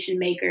 as solution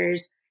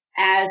makers,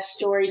 as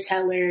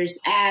storytellers,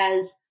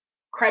 as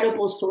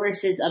credible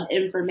sources of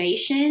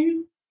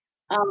information,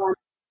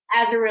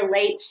 as it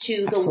relates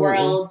to the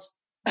world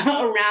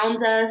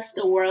around us,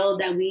 the world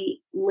that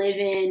we live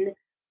in.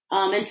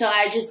 And so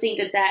I just think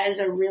that that is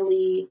a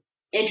really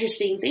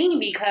interesting thing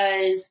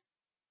because,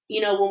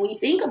 you know, when we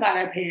think about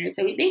our parents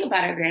and we think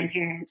about our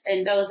grandparents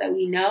and those that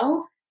we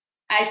know,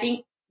 I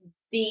think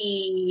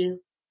the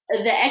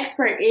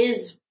expert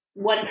is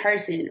one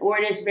person, or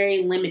it is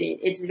very limited.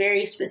 It's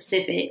very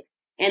specific.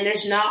 And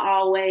there's not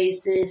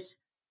always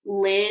this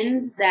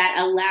lens that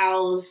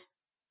allows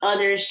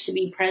others to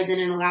be present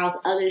and allows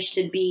others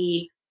to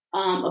be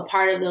a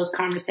part of those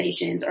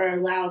conversations, or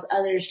allows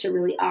others to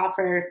really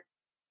offer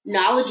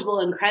knowledgeable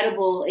and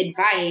credible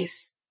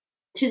advice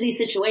to these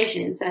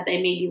situations that they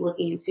may be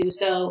looking into.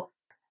 So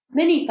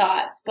many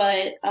thoughts,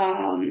 but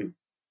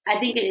I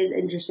think it is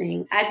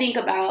interesting. I think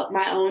about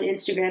my own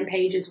Instagram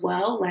page as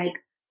well.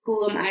 Like,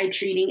 who am I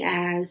treating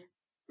as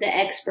the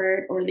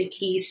expert or the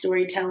key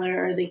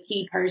storyteller or the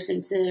key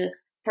person to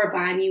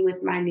provide me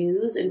with my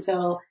news? And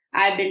so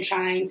I've been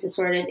trying to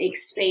sort of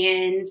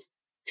expand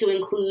to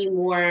include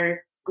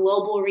more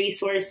global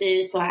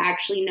resources. So I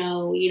actually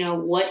know, you know,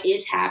 what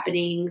is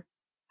happening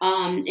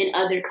in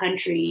other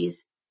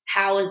countries.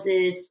 How is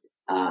this,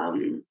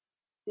 you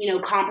know,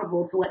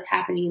 comparable to what's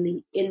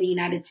happening in the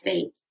United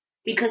States?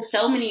 Because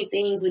so many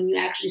things, when you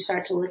actually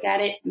start to look at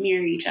it,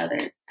 mirror each other,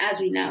 as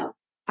we know.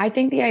 I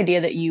think the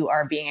idea that you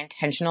are being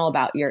intentional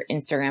about your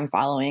Instagram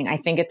following, I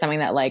think it's something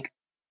that, like,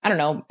 I don't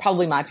know,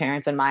 probably my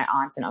parents and my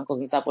aunts and uncles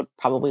and stuff would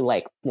probably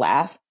like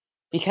laugh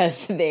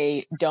because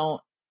they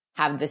don't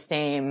have the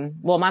same.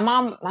 Well, my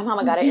mama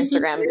got an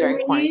Instagram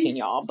during quarantine,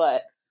 y'all,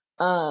 but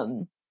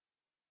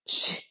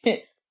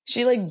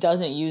she like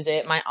doesn't use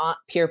it. My aunt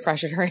peer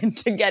pressured her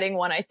into getting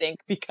one, I think,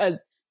 because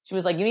she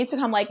was like, you need to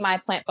come like my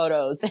plant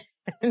photos.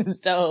 And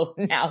so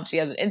now she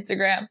has an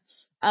Instagram.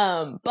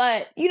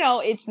 But you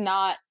know, it's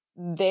not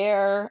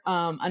their,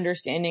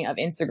 understanding of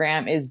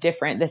Instagram is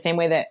different. The same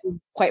way that,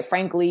 quite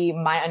frankly,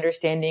 my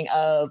understanding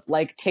of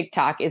like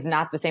TikTok is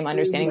not the same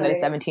understanding that a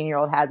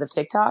 17-year-old has of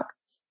TikTok.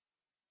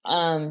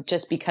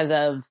 Just because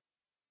of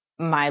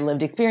my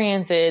lived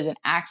experiences and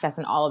access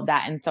and all of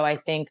that. And so I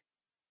think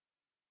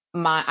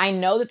I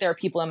know that there are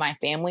people in my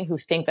family who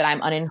think that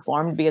I'm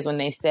uninformed because when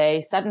they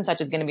say such and such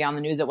is going to be on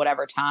the news at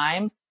whatever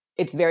time,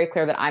 it's very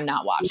clear that I'm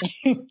not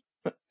watching.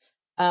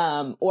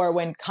 Or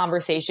when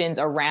conversations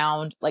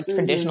around like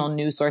traditional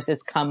news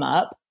sources come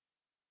up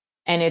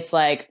and it's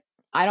like,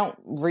 I don't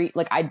read,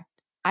 like, I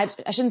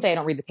shouldn't say I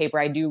don't read the paper.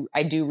 I do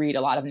read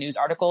a lot of news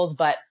articles,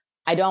 but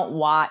I don't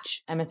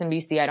watch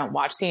MSNBC. I don't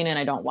watch CNN.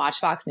 I don't watch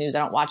Fox News. I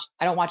don't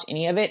watch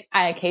any of it.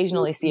 I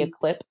occasionally see a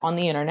clip on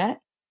the internet,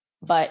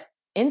 but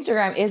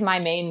Instagram is my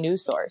main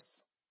news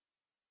source.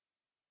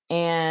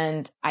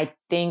 And I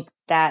think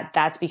that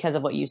that's because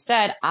of what you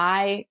said.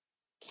 I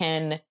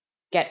can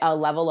get a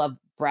level of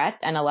breadth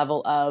and a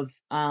level of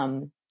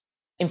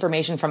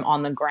information from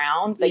on the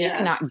ground that you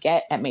cannot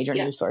get at major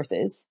news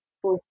sources.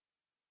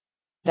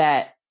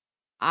 That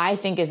I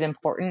think is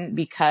important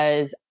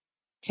because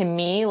to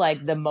me,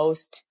 like the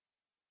most,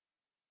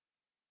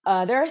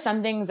 there are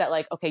some things that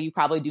like, okay, you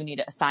probably do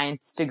need a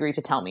science degree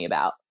to tell me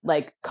about.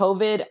 Like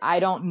COVID, I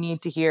don't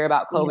need to hear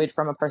about COVID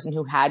from a person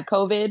who had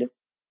COVID.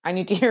 I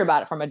need to hear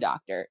about it from a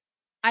doctor.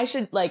 I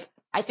think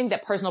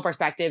that personal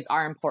perspectives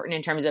are important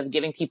in terms of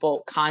giving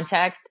people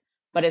context.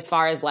 But as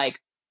far as like,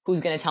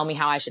 who's going to tell me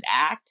how I should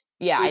act?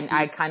 Yeah,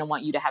 I kind of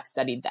want you to have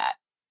studied that.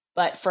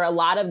 But for a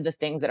lot of the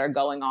things that are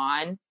going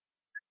on,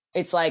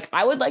 it's like,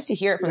 I would like to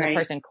hear it from the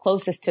person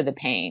closest to the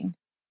pain.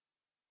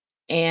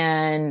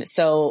 And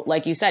so,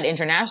 like you said,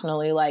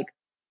 internationally, like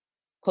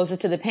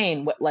closest to the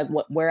pain,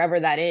 wherever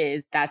that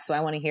is, that's who I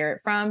want to hear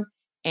it from.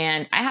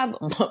 And I have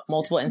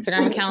multiple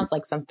Instagram accounts,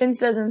 like some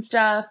Finstas and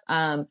stuff,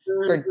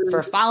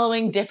 for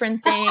following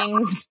different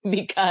things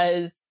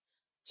because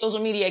social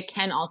media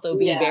can also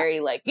be very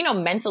like, you know,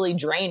 mentally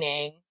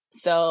draining.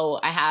 So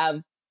I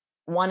have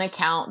one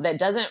account that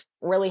doesn't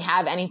really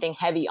have anything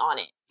heavy on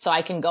it. So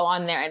I can go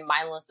on there and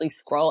mindlessly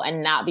scroll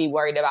and not be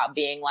worried about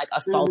being like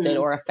assaulted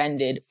or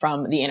offended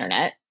from the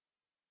internet.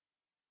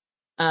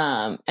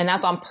 And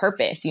that's on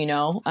purpose, you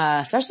know,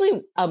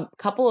 especially a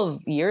couple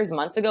of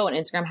months ago when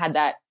Instagram had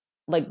that,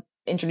 like,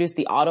 introduced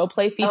the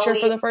autoplay feature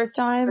for the first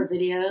time. For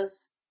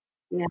videos.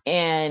 Yeah.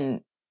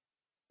 And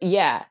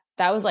yeah,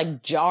 that was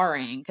like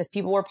jarring because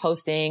people were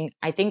posting,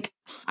 I think,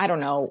 I don't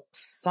know,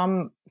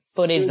 some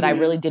footage that I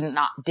really did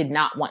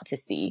not want to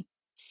see.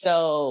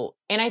 So,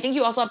 and I think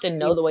you also have to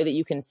know the way that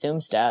you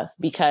consume stuff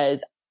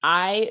because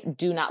I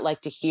do not like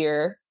to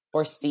hear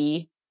or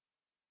see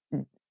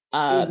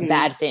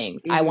bad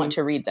things. I want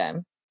to read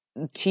them.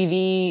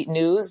 TV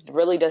news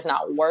really does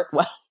not work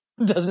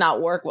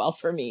well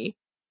for me.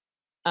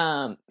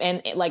 And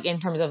like in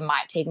terms of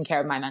my taking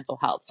care of my mental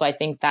health. So I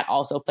think that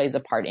also plays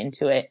a part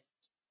into it.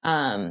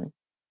 And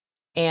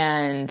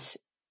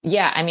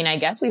yeah, I mean, I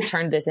guess we've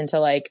turned this into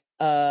like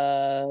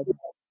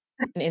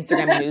an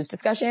Instagram news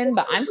discussion,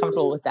 but I'm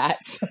comfortable with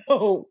that.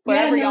 So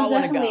wherever y'all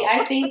want to go.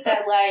 I think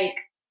that like,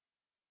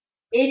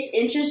 it's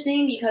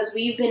interesting because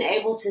we've been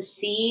able to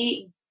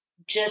see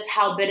just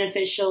how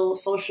beneficial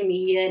social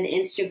media and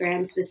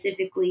Instagram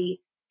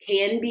specifically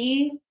can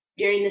be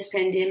during this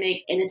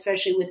pandemic, and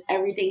especially with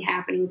everything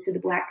happening to the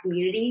Black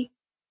community.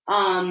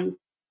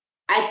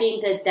 I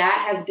think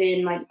that has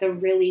been like the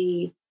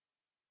really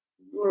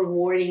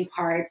rewarding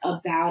part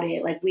about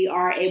it. Like, we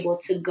are able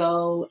to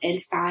go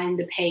and find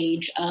the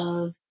page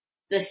of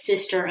the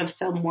sister of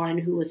someone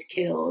who was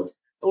killed.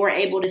 We're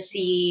able to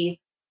see,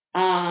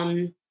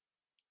 groups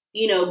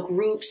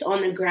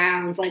on the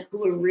grounds, like,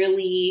 who are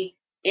really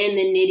in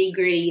the nitty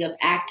gritty of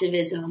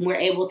activism. We're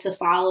able to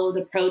follow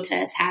the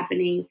protests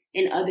happening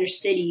in other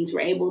cities.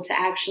 We're able to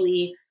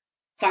actually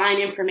find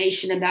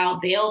information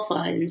about bail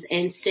funds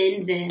and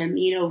send them,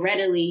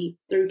 readily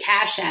through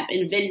Cash App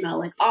and Venmo,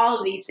 like all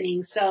of these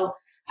things. So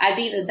I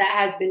think that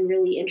has been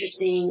really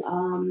interesting,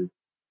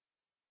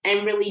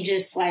 and really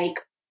just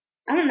like,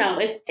 I don't know,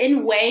 it's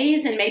in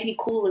ways, and maybe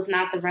cool is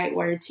not the right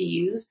word to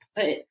use,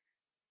 but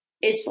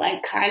it's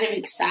like kind of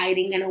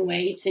exciting in a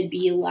way to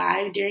be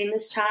alive during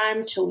this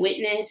time, to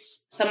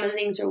witness some of the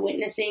things we're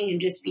witnessing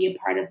and just be a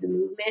part of the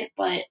movement.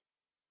 But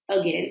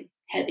again,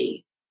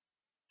 heavy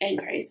and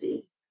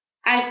crazy.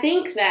 I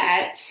think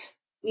that,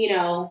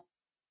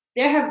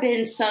 there have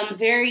been some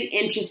very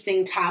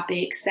interesting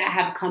topics that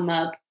have come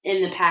up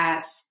in the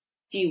past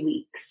few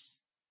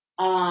weeks.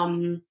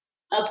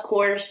 Of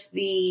course,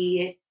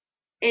 the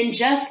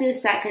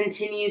injustice that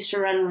continues to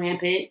run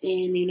rampant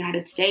in the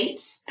United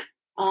States,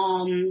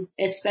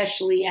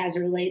 especially as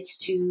it relates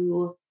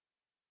to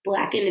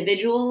Black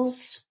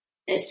individuals,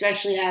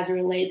 especially as it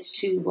relates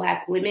to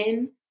Black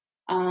women.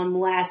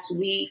 Last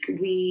week,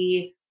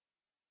 we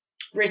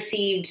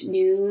received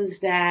news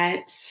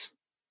that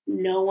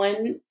no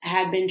one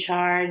had been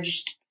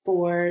charged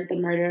for the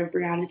murder of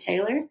Breonna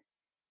Taylor.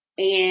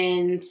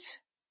 And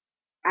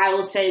I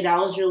will say that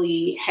was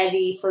really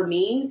heavy for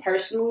me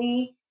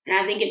personally. And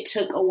I think it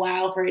took a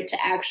while for it to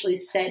actually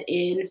set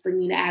in, for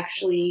me to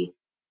actually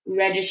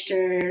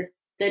register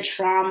the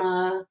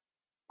trauma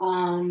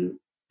and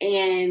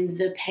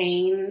the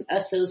pain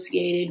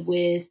associated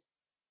with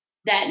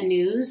that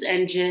news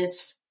and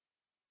just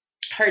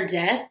her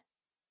death.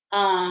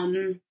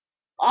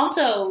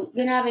 Also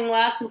been having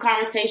lots of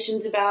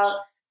conversations about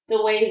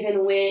the ways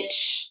in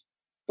which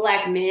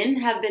Black men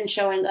have been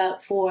showing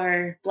up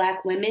for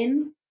Black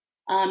women,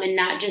 and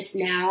not just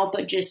now,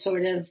 but just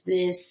sort of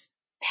this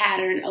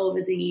pattern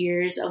over the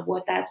years of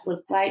what that's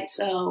looked like.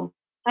 So,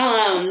 but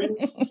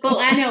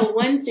I know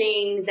one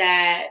thing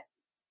that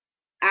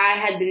I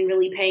had been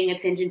really paying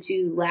attention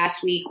to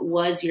last week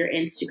was your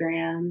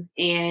Instagram.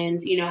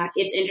 And,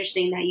 it's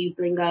interesting that you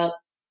bring up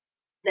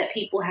that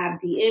people have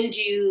DM'd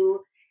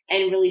you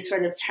and really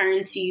sort of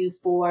turn to you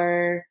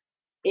for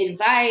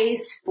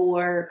advice,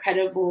 for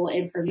credible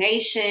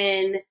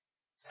information.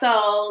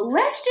 So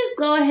let's just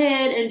go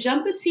ahead and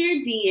jump into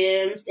your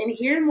DMs and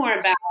hear more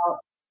about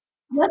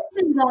what's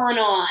been going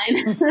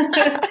on.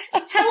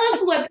 Tell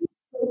us what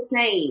people are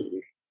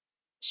saying.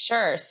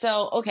 Sure.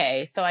 So,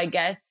 okay. So I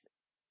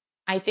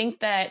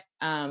think that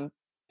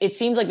it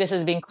seems like this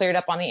is being cleared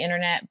up on the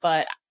internet,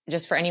 but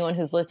just for anyone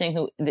who's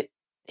listening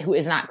who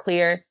is not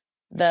clear,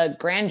 the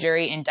grand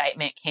jury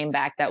indictment came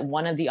back that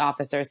one of the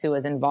officers who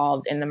was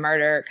involved in the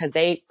murder, because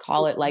they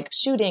call it like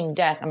shooting,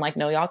 death. I'm like,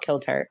 no, y'all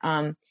killed her.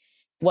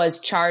 Was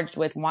charged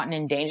with wanton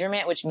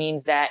endangerment, which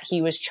means that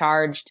he was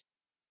charged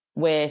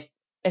with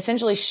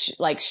essentially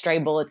like stray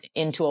bullets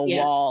into a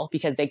wall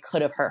because they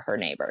could have hurt her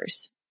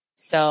neighbors.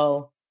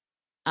 So,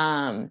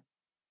 and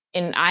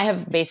I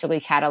have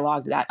basically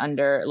cataloged that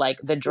under like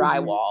the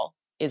drywall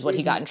is what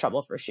he got in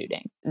trouble for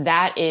shooting.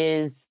 That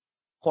is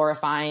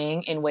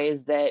horrifying in ways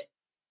that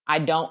I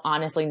don't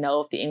honestly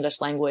know if the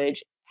English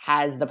language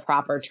has the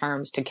proper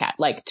terms to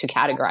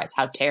categorize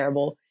how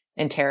terrible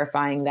and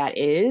terrifying that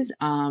is.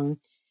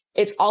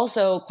 It's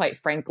also, quite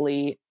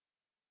frankly,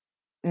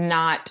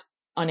 not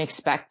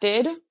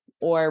unexpected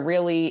or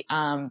really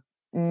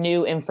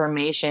new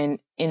information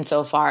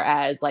insofar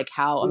as like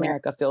how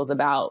America feels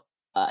about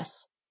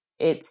us.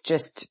 It's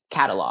just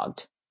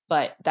cataloged,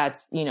 but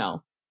that's,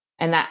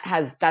 and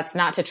that's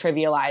not to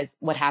trivialize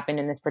what happened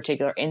in this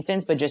particular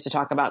instance, but just to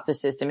talk about the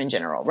system in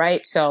general,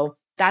 right? So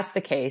that's the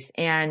case.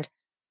 And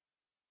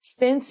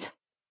since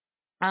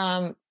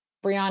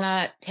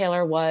Breonna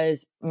Taylor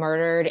was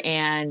murdered,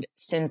 and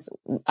since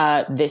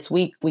this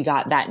week we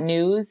got that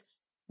news,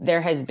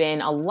 there has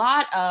been a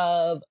lot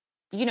of,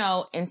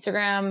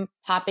 Instagram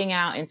popping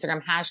out,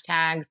 Instagram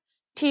hashtags,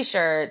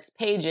 T-shirts,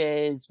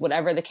 pages,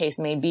 whatever the case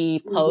may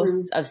be,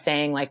 posts of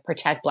saying like,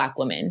 protect Black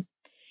women.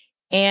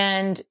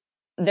 And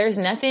there's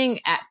nothing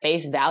at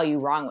face value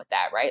wrong with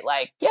that, right?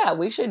 Like, yeah,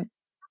 we should,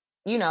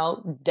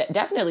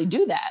 definitely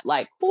do that.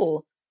 Like,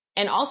 cool.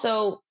 And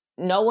also,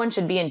 no one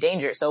should be in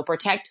danger. So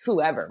protect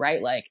whoever,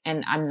 right? Like,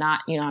 and I'm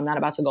not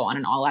about to go on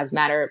an all lives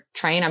matter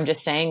train. I'm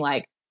just saying,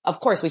 like, of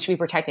course we should be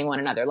protecting one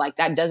another. Like,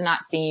 that does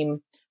not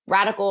seem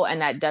radical,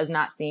 and that does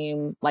not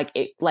seem like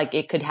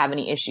it could have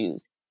any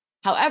issues.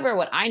 However,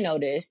 what I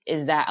noticed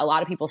is that a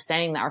lot of people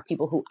saying that are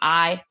people who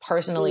I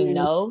personally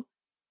know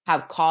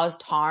have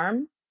caused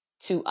harm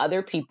to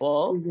other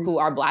people who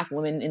are Black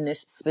women in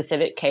this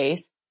specific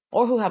case,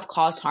 or who have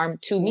caused harm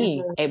to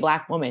me, a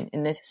Black woman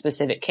in this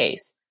specific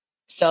case.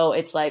 So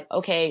it's like,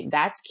 okay,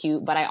 that's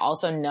cute. But I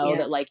also know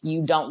that like,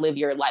 you don't live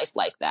your life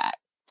like that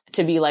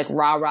to be like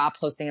rah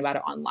posting about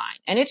it online.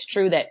 And it's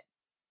true that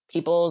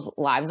people's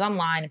lives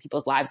online and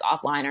people's lives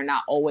offline are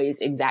not always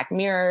exact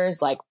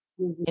mirrors, like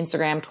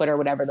Instagram, Twitter,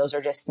 whatever. Those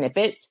are just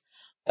snippets.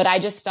 But I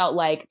just felt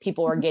like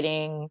people were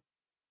getting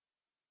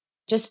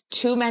just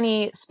too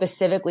many,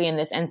 specifically in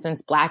this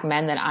instance, Black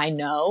men that I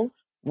know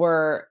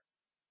were,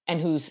 and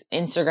whose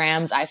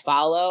Instagrams I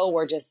follow,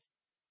 were just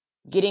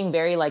getting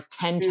very like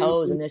 10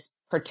 toes in this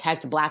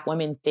protect Black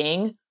women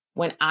thing,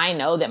 when I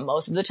know that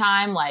most of the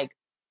time, like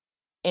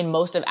in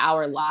most of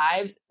our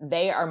lives,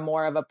 they are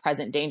more of a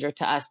present danger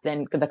to us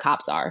than the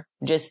cops are,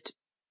 just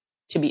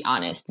to be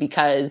honest,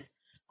 because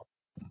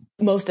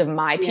most of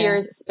my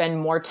peers spend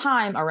more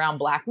time around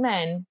Black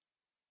men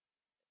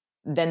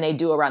than they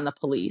do around the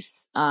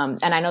police.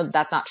 And I know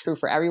that's not true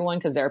for everyone,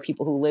 because there are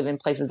people who live in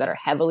places that are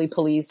heavily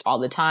policed all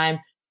the time.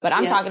 But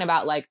I'm talking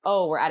about like,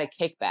 oh, we're at a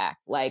kickback,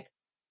 like,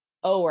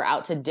 oh, we're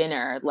out to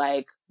dinner,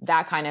 like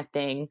that kind of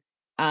thing.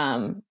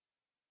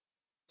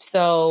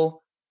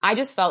 So I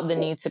just felt the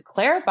need to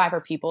clarify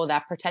for people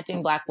that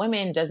protecting Black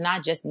women does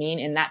not just mean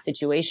in that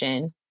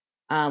situation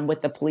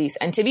with the police.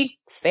 And to be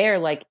fair,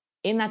 like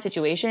in that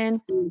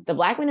situation, the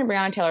Black men in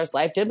Breonna Taylor's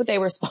life did what they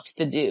were supposed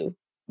to do.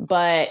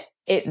 But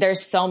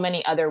there's so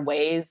many other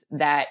ways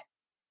that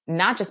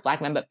not just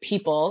Black men, but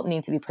people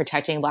need to be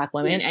protecting Black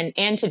women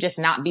and to just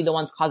not be the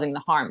ones causing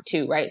the harm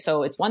too, right?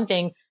 So it's one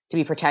thing to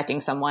be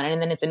protecting someone,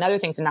 and then it's another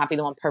thing to not be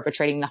the one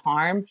perpetrating the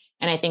harm.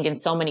 And I think in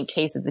so many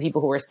cases, the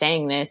people who are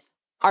saying this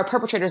are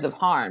perpetrators of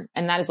harm.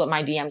 And that is what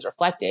my DMs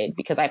reflected,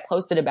 because I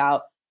posted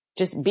about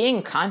just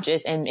being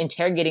conscious and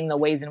interrogating the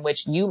ways in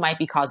which you might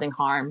be causing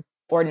harm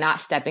or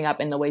not stepping up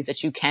in the ways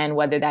that you can,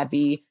 whether that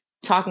be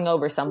talking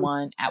over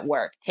someone at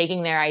work,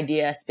 taking their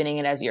idea, spinning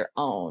it as your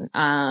own,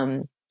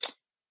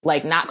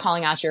 like not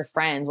calling out your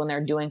friends when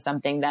they're doing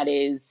something that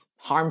is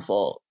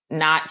harmful,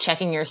 not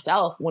checking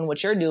yourself when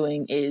what you're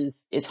doing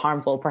is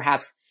harmful,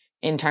 perhaps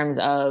in terms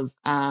of,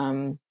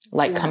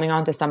 coming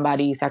on to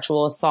somebody,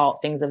 sexual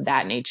assault, things of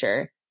that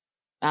nature,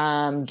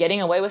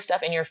 getting away with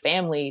stuff in your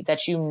family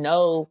that, you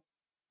know,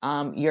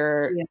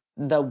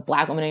 the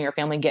Black women in your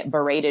family get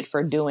berated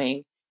for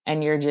doing,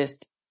 and you're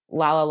just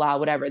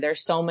whatever.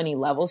 There's so many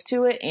levels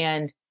to it.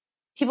 And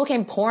people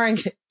came pouring,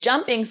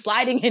 jumping,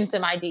 sliding into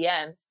my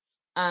DMs.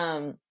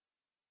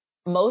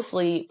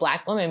 Mostly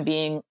Black women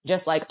being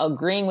just like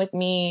agreeing with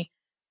me,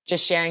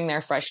 just sharing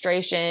their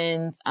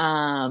frustrations.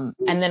 And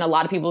then a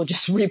lot of people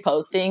just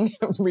reposting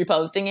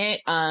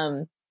it.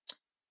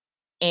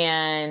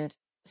 And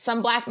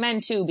some Black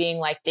men too being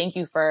like, thank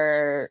you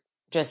for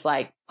just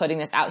like putting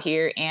this out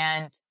here,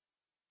 and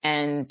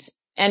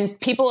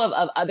people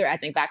of other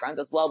ethnic backgrounds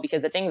as well,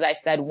 because the things I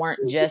said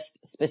weren't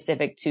just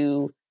specific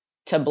to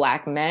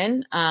Black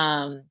men.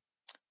 And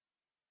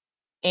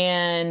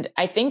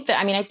I think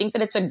that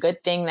it's a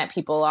good thing that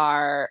people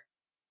are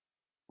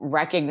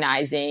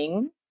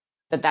recognizing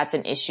that that's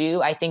an issue.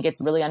 I think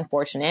it's really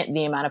unfortunate,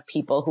 the amount of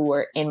people who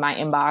were in my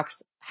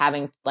inbox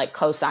having like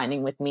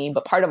co-signing with me.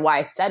 But part of why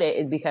I said it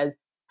is because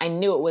I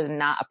knew it was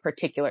not a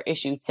particular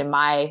issue to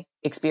my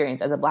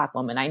experience as a Black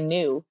woman. I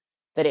knew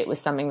that it was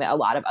something that a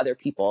lot of other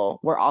people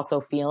were also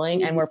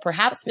feeling, and were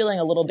perhaps feeling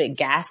a little bit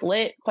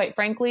gaslit, quite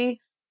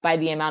frankly, by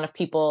the amount of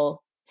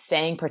people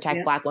saying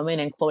protect Black women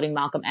and quoting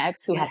Malcolm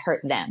X who had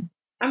hurt them.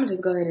 I'm gonna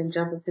just go ahead and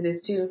jump into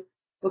this too,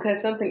 because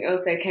something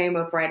else that came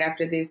up right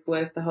after this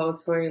was the whole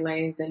Tory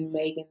Lanez and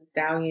Megan Thee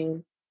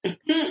Stallion.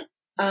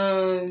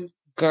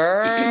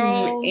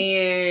 Girl.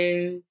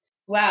 And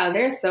wow,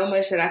 there's so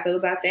much that I feel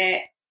about that.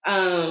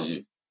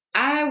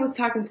 I was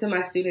talking to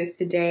my students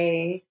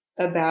today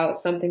about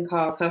something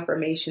called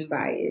confirmation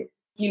bias.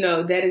 You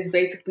know, that is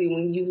basically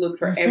when you look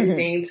for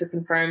everything to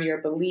confirm your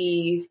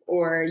belief,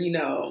 or, you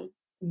know,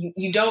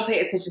 you don't pay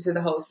attention to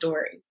the whole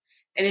story.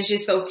 And it's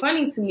just so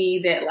funny to me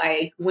that,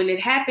 like, when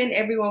it happened,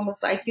 everyone was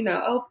like, you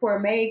know, oh, poor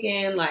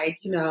Megan, like,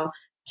 you know,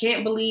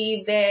 can't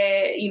believe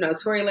that, you know,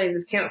 Tory Lanez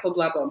is canceled,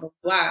 blah, blah, blah,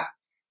 blah.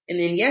 And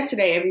then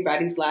yesterday,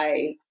 everybody's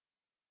like,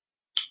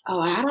 oh,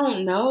 I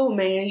don't know,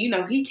 man. You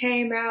know, he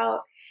came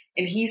out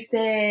and he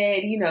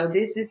said, you know,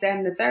 this, that,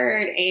 and the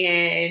third.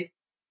 And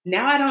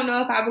now I don't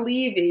know if I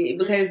believe it,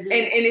 because, and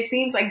it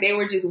seems like they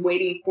were just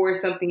waiting for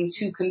something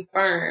to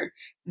confirm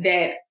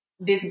that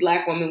this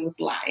Black woman was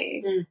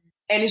lying.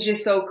 And it's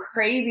just so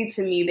crazy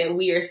to me that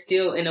we are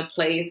still in a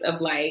place of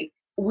like,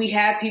 we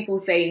have people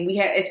saying, we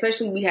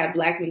have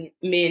Black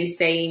men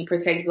saying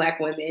protect Black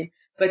women,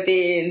 but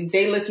then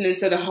they listening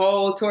to the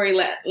whole Tory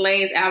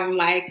Lanez album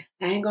like,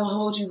 I ain't gonna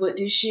hold you, but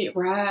this shit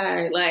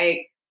right.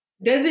 Like,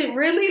 does it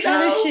really though?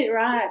 No, this shit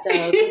right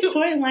though. Because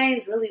Tory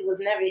Lanez really was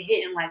never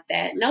hitting like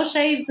that. No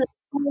shade to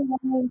Tory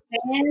Lanez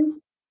fans,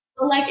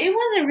 but like it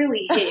wasn't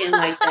really hitting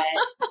like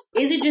that.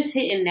 Is it just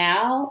hitting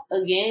now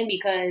again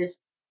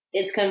because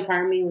it's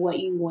confirming what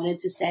you wanted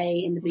to say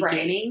in the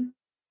beginning. Right.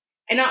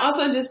 And I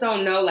also just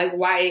don't know, like,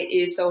 why it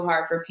is so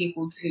hard for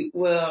people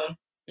to,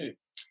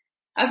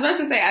 I was about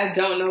to say, I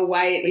don't know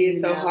why it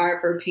is so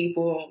hard for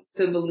people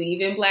to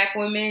believe in Black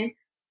women,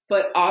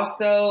 but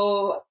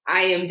also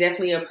I am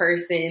definitely a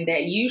person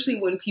that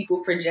usually when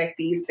people project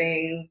these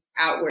things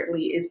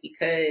outwardly is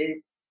because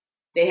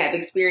they have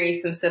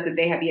experienced some stuff that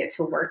they have yet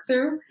to work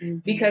through. Mm-hmm.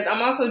 Because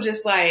I'm also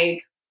just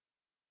like,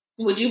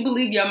 would you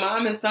believe your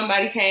mom if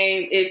somebody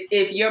came,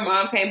 if your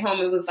mom came home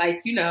and was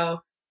like, you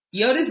know,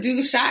 yo, this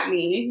dude shot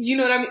me. You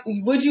know what I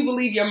mean? Would you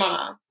believe your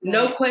mom? Right.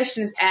 No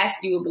questions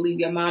asked, you would believe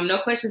your mom. No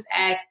questions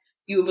asked,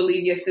 you would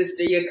believe your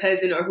sister, your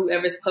cousin, or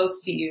whoever's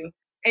close to you.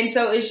 And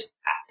so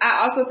I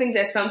also think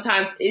that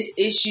sometimes it's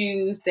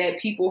issues that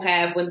people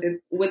have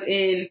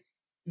within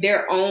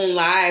their own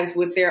lives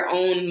with their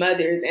own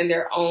mothers and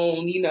their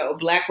own, you know,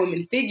 Black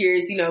women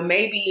figures. You know,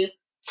 maybe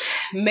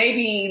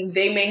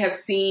they may have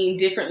seen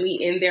differently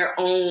in their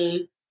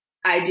own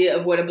idea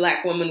of what a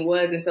Black woman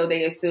was. And so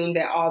they assume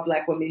that all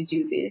Black women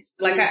do this.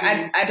 Like,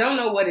 mm-hmm. I don't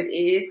know what it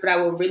is, but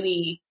I would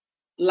really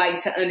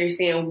like to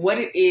understand what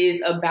it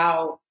is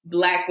about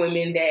Black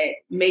women that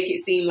make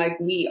it seem like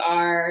we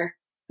are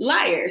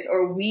liars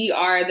or we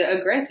are the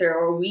aggressor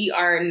or we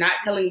are not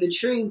telling the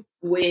truth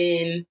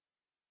when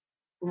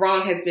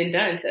wrong has been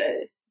done to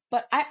us.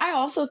 But I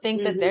also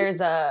think that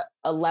there's a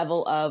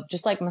level of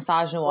just like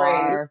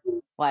misogynoir,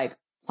 like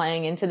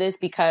playing into this,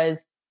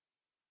 because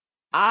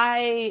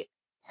I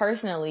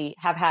personally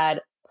have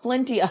had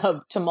plenty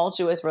of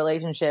tumultuous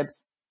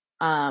relationships,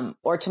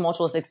 or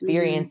tumultuous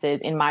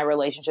experiences in my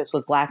relationships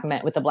with Black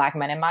men, with the Black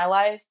men in my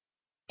life.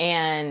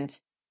 And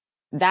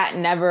that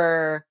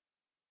never,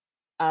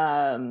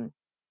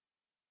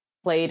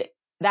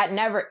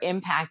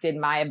 impacted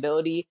my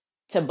ability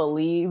to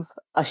believe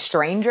a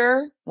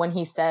stranger when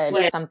he said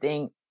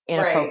something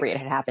inappropriate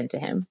had happened to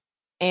him.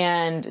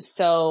 And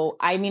so,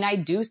 I mean, I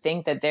do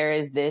think that there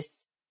is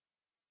this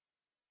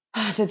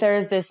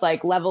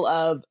like level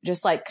of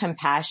just like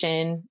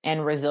compassion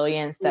and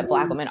resilience that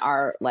Black women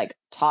are like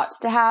taught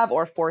to have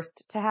or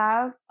forced to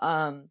have.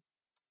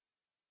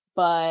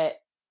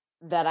 But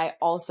that I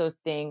also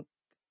think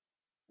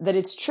that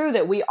it's true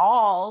that we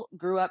all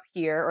grew up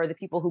here, or the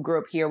people who grew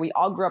up here, we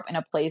all grew up in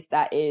a place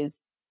that is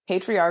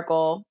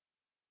patriarchal,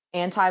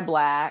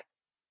 anti-Black,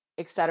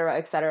 et cetera,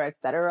 et cetera, et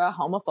cetera,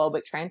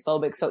 homophobic,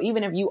 transphobic. So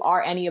even if you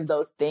are any of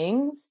those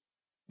things,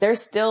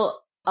 there's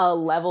still a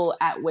level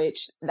at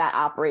which that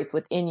operates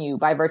within you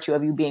by virtue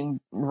of you being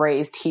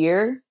raised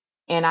here.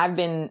 And I've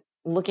been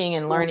looking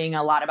and learning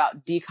a lot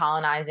about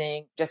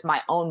decolonizing just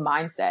my own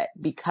mindset,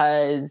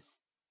 because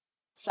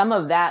some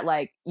of that,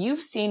 like, you've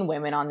seen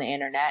women on the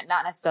internet,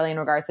 not necessarily in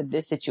regards to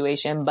this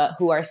situation, but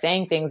who are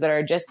saying things that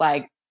are just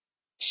like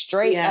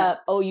straight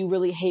up, oh, you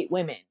really hate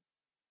women.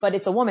 But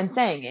it's a woman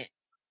saying it.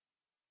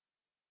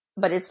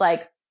 But it's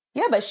like,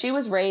 yeah, but she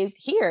was raised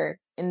here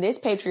in this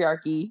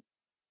patriarchy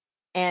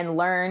and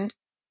learned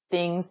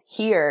things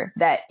here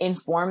that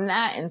inform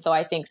that. And so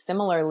I think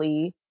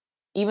similarly,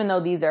 even though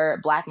these are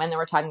Black men that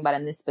we're talking about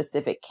in this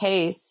specific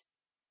case,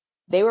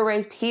 they were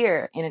raised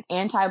here in an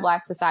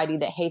anti-Black society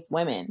that hates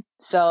women.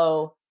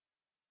 So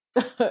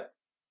to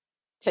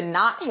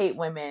not hate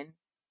women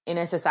in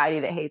a society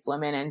that hates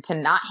women, and to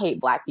not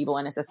hate Black people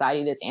in a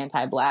society that's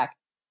anti-Black,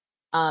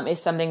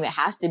 is something that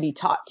has to be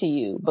taught to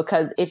you.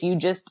 Because if you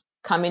just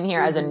come in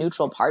here as a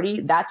neutral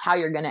party, that's how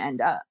you're going to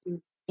end up.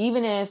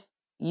 Even if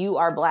you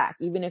are Black,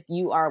 even if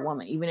you are a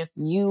woman, even if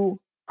you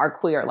are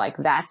queer, like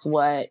that's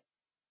what,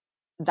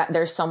 that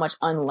there's so much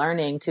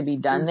unlearning to be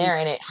done there,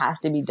 and it has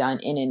to be done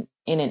in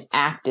an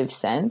active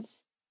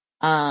sense.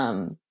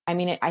 I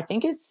mean, I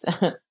think it's,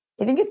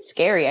 I think it's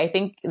scary. I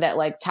think that,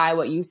 like, Ty,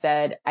 what you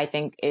said, I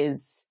think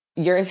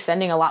you're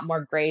extending a lot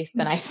more grace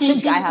than I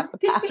think I have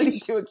capacity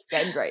to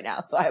extend right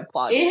now. So I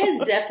applaud you. It has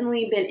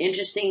definitely been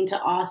interesting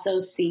to also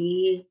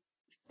see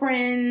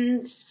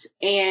friends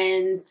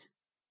and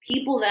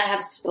people that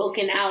have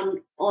spoken out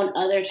on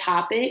other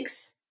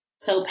topics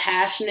so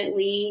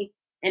passionately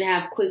and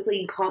have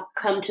quickly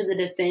come to the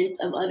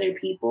defense of other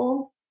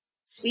people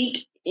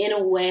speak in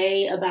a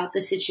way about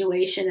the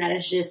situation that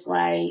is just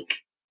like,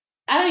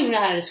 I don't even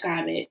know how to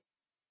describe it.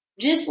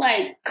 Just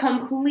like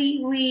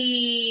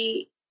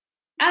completely,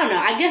 I don't know.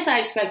 I guess I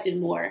expected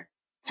more.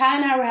 Ty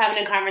and I were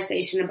having a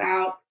conversation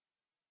about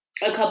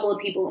a couple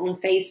of people on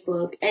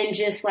Facebook and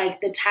just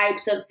like the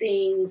types of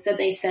things that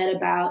they said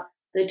about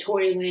the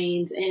Tory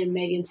Lanez and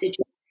Megan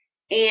situation.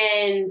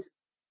 And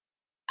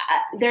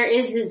there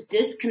is this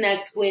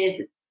disconnect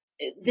with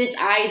this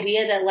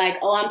idea that like,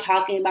 oh, I'm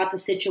talking about the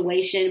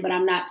situation, but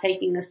I'm not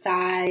taking a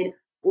side,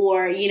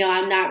 or, you know,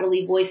 I'm not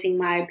really voicing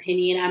my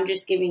opinion. I'm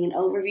just giving an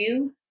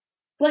overview.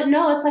 But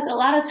no, it's like a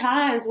lot of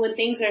times when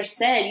things are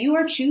said, you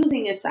are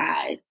choosing a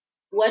side,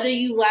 whether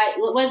you want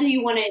to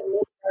admit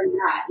it or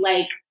not.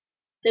 Like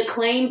the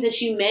claims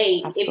that you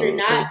make, Absolutely. If you're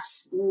not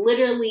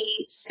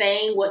literally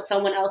saying what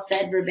someone else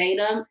said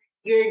verbatim,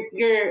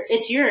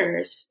 it's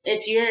yours.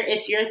 It's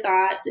your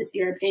thoughts. It's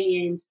your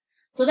opinions.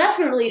 So that's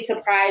been really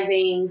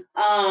surprising.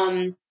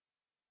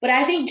 But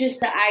I think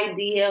just the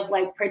idea of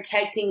like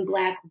protecting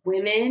Black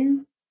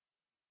women,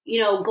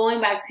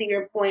 going back to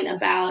your point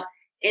about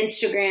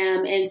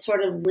Instagram and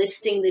sort of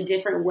listing the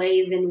different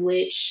ways in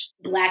which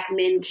Black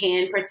men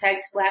can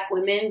protect Black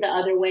women, the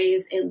other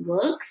ways it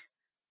looks,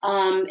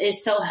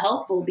 is so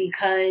helpful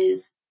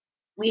because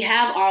we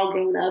have all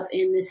grown up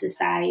in this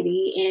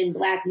society, and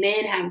Black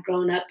men have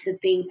grown up to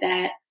think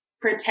that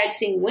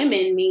protecting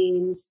women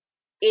means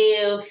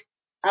if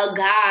a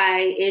guy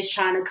is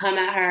trying to come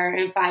at her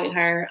and fight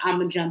her, I'm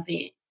going to jump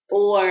in.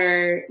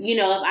 Or,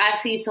 if I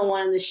see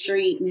someone in the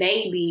street,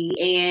 maybe,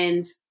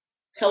 and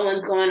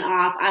someone's going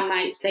off, I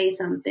might say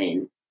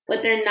something.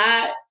 But they're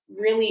not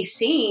really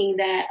seeing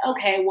that,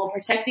 okay, well,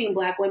 protecting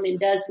Black women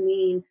does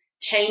mean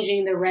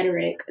changing the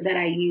rhetoric that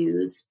I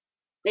use.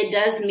 It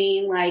does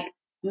mean like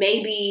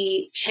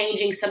maybe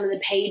changing some of the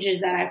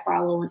pages that I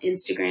follow on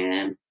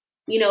Instagram.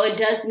 It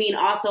does mean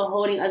also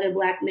holding other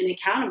Black men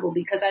accountable,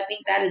 because I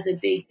think that is a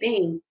big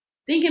thing.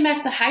 Thinking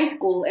back to high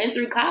school and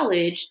through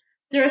college,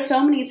 there are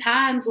so many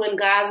times when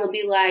guys will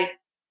be like,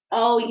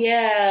 oh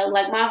yeah,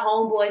 like my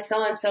homeboy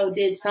so-and-so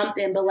did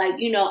something, but like,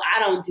 I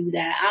don't do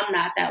that. I'm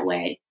not that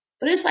way.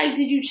 But it's like,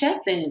 did you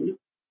check them?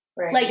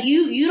 Right. Like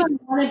you don't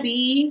want to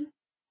be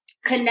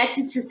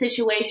connected to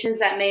situations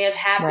that may have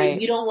happened.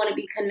 Right. You don't want to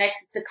be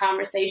connected to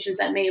conversations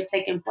that may have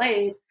taken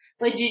place,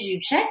 but did you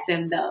check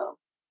them though?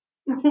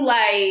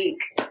 Like,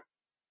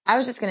 I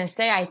was just going to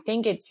say, I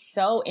think it's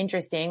so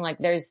interesting. Like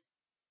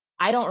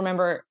I don't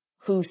remember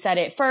who said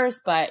it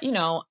first, but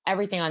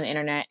everything on the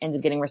internet ends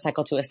up getting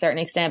recycled to a certain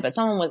extent. But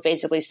someone was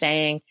basically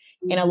saying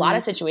in a lot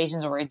of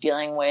situations where we're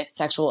dealing with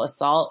sexual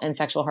assault and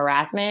sexual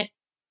harassment,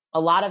 a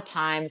lot of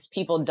times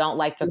people don't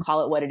like to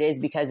call it what it is,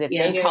 because if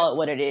they call it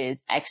what it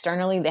is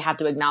externally, they have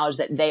to acknowledge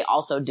that they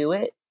also do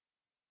it.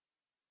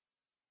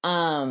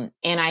 And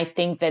I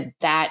think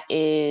that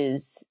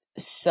is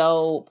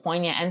so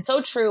poignant and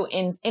so true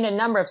in a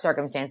number of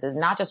circumstances,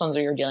 not just ones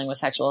where you're dealing with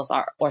sexual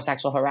assault or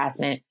sexual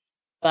harassment,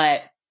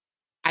 but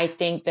I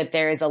think that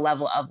there is a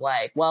level of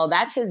like, well,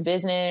 that's his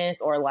business,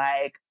 or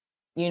like,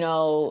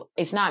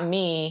 it's not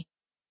me.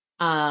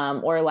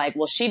 Or like,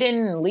 well, she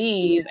didn't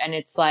leave. And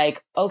it's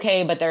like,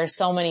 okay, but there are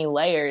so many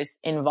layers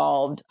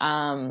involved.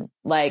 I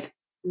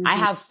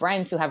have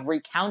friends who have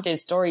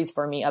recounted stories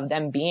for me of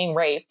them being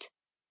raped,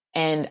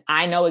 and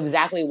I know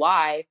exactly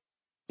why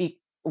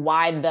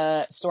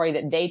the story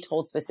that they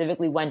told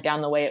specifically went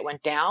down the way it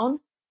went down,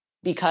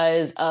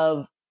 because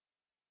of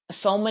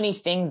so many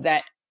things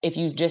that if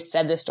you just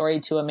said the story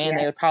to a man,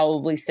 they would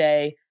probably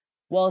say,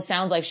 well, it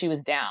sounds like she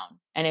was down.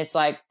 And it's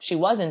like, she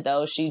wasn't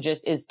though. She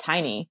just is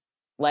tiny,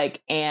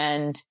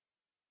 and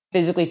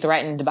physically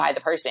threatened by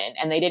the person.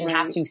 And they didn't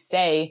have to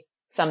say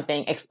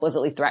something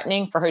explicitly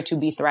threatening for her to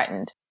be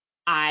threatened.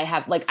 I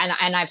have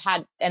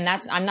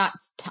I'm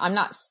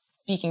not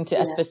speaking to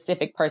a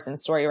specific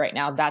person's story right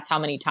now. That's how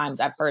many times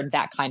I've heard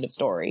that kind of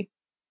story.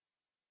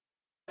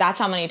 That's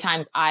how many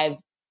times I've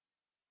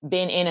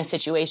been in a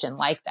situation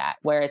like that,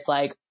 where it's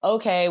like,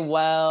 okay,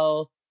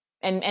 well,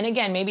 and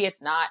again, maybe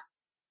it's not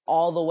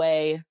all the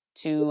way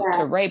to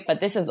rape, but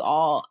this is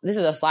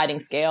a sliding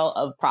scale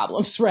of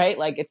problems, right?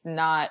 Like it's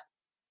not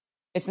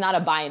a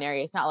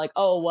binary. It's not like,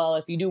 oh, well,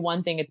 if you do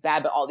one thing, it's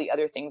bad, but all the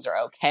other things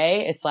are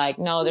okay. It's like,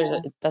 no,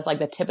 that's like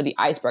the tip of the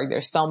iceberg.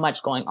 There's so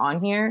much going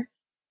on here.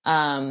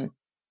 And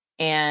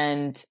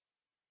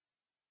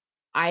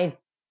I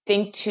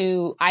think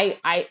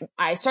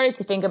I started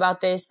to think about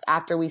this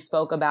after we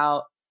spoke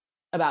about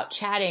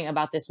chatting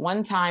about this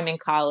one time in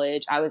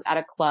college. I was at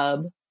a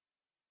club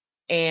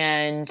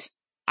and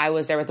I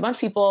was there with a bunch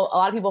of people, a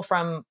lot of people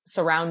from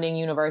surrounding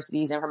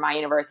universities and from my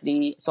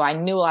university. So I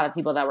knew a lot of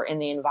people that were in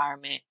the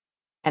environment.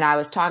 And I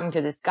was talking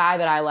to this guy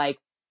that I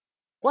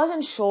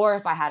wasn't sure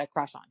if I had a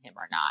crush on him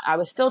or not. I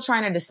was still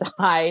trying to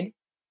decide.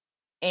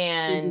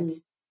 And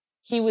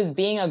he was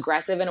being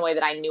aggressive in a way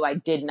that I knew I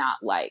did not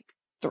like.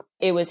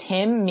 It was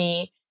him,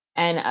 me,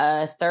 and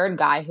a third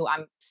guy who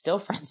I'm still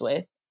friends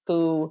with,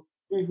 who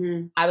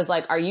I was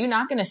like, are you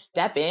not going to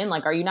step in?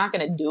 Like, are you not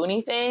going to do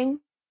anything?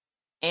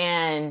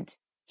 And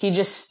he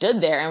just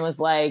stood there and was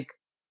like,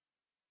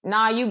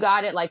 nah, you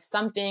got it. Like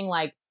something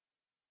like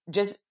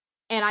just,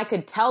 and I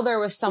could tell there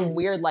was some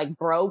weird like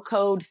bro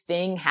code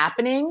thing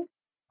happening,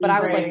 but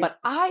I was like, but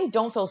I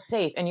don't feel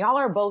safe. And y'all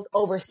are both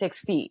over 6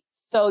 feet.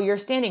 So you're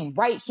standing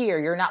right here.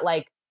 You're not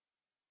like,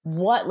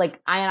 what? Like,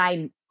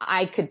 I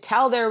could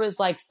tell there was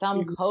like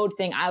some code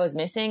thing I was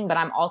missing, but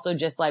I'm also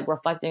just like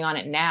reflecting on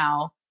it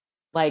now.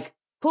 Like,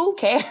 who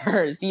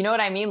cares? You know what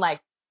I mean?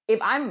 Like,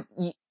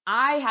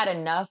 I had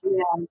enough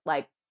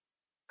like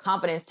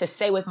confidence to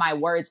say with my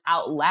words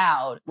out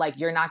loud, like,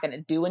 you're not going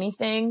to do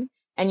anything,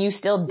 and you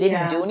still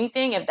didn't do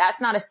anything. If that's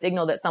not a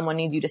signal that someone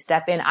needs you to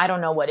step in, I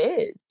don't know what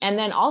is. And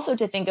then also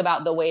to think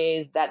about the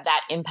ways that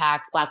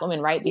impacts Black women,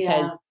 right?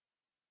 Because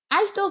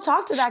I still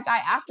talk to that guy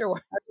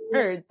afterwards.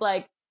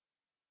 Like,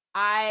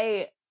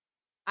 I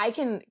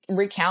can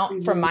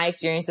recount from my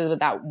experiences with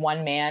that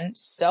one man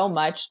so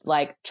much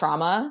like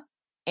trauma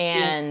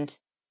and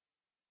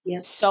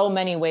so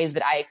many ways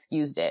that I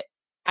excused it.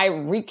 I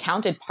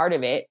recounted part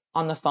of it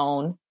on the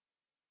phone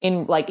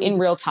in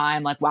real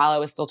time, like while I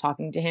was still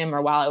talking to him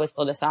or while I was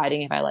still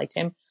deciding if I liked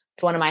him,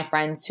 to one of my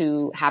friends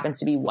who happens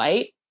to be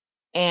white.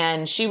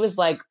 And she was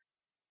like,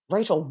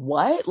 Rachel,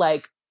 what?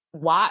 Like,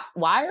 why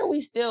are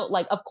we still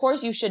like, of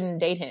course you shouldn't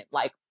date him.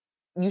 Like,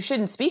 you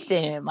shouldn't speak to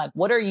him. Like,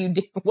 what are you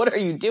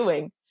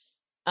doing?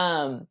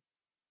 And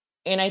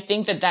I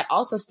think that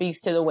also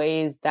speaks to the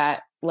ways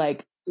that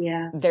like,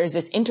 there's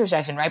this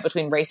intersection, right,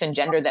 between race and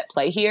gender that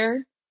play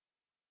here,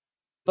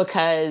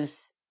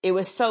 because it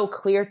was so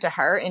clear to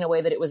her in a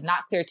way that it was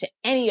not clear to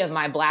any of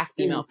my Black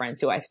female friends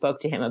who I spoke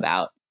to him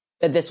about,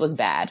 that this was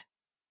bad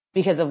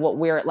because of what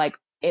we're like,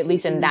 at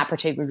least in that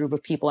particular group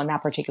of people in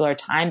that particular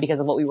time, because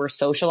of what we were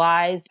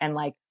socialized and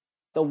like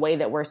the way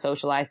that we're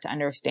socialized to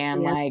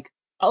understand like,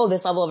 oh,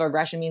 this level of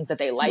aggression means that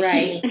they like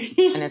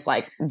you. And it's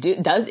like,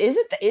 is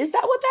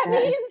that what that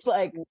means?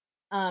 Like,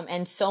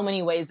 and so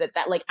many ways that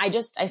like, I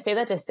say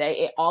that to say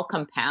it all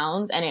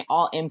compounds and it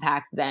all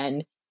impacts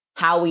then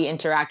how we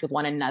interact with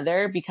one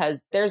another,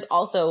 because there's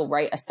also,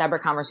 right, a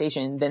separate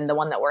conversation than the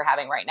one that we're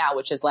having right now,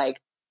 which is like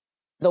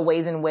the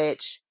ways in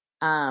which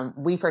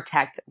we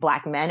protect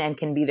Black men and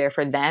can be there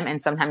for them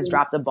and sometimes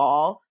drop the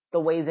ball, the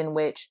ways in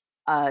which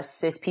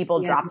cis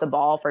people drop the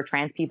ball for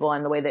trans people,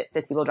 and the way that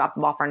cis people drop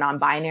the ball for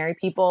non-binary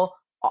people.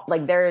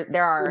 Like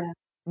there are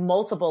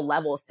multiple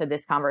levels to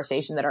this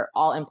conversation that are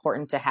all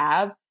important to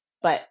have.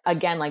 But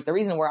again, like the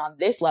reason we're on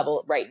this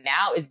level right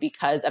now is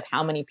because of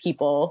how many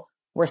people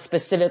were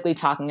specifically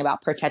talking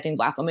about protecting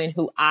Black women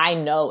who I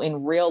know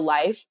in real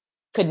life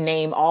could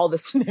name all the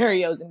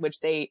scenarios in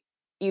which they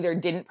either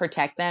didn't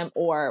protect them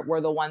or were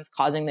the ones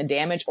causing the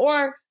damage,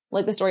 or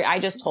like the story I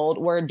just told,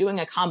 we're doing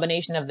a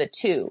combination of the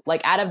two.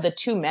 Like out of the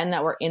two men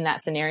that were in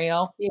that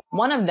scenario,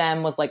 one of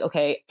them was like,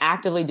 okay,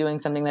 actively doing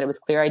something that it was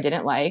clear I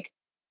didn't like,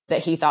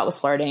 that he thought was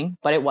flirting,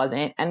 but it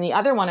wasn't. And the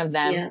other one of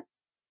them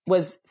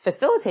was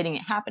facilitating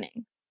it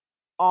happening.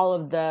 All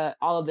of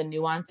the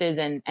nuances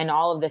and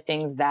all of the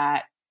things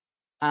that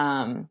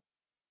that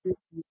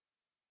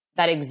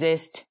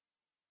exist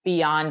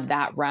beyond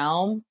that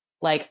realm.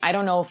 Like, I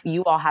don't know if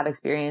you all have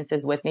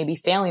experiences with maybe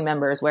family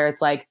members where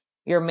it's like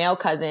your male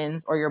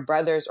cousins or your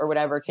brothers or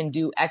whatever can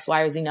do X,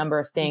 Y, or Z number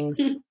of things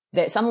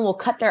that someone will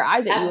cut their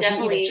eyes at you. I've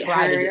definitely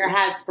heard or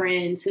had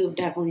friends who have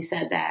definitely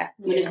said that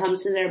when it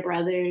comes to their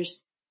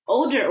brothers,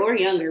 older or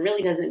younger,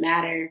 really doesn't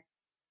matter.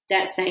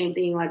 That same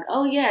thing, like,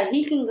 oh yeah,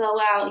 he can go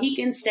out, he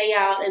can stay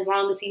out as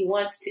long as he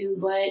wants to,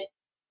 but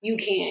you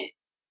can't.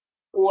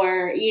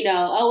 Or, you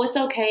know, oh, it's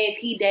okay if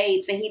he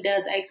dates and he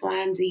does X, Y,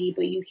 and Z,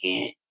 but you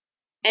can't.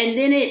 And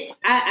then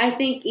I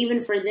think even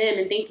for them,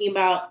 and thinking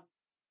about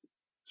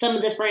some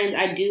of the friends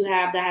I do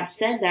have that have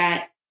said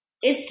that,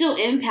 it still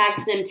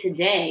impacts them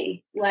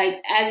today.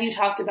 Like, as you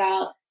talked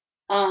about,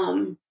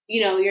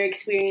 you know, your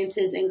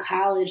experiences in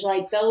college,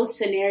 like those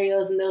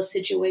scenarios and those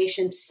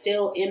situations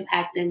still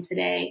impact them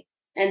today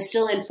and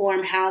still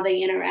inform how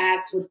they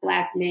interact with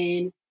Black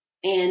men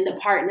and the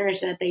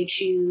partners that they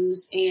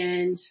choose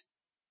and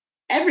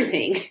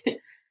everything.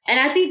 And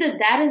I think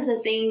that is a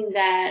thing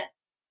that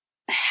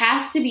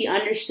has to be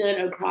understood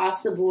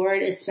across the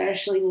board,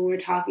 especially when we're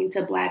talking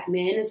to Black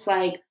men. It's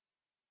like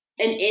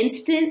an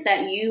instance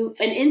that you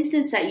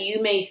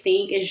may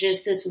think is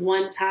just this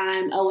one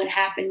time, oh, it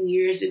happened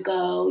years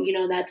ago, you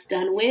know, that's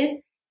done with,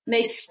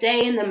 may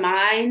stay in the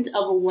mind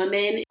of a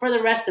woman for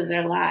the rest of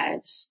their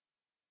lives.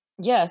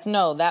 Yes,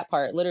 no, that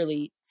part,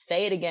 literally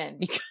say it again,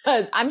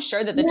 because I'm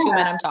sure that the two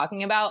men I'm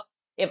talking about,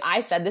 if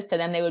I said this to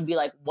them, they would be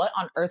like, what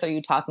on earth are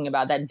you talking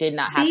about? That did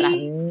not happen. I have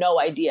no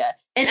idea.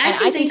 And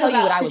I can tell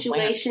you what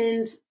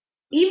situations,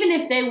 even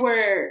if they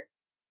were,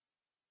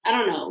 I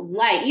don't know,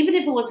 like, even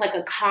if it was like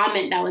a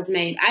comment that was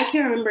made, I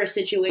can remember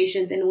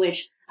situations in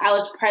which I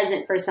was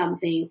present for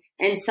something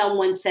and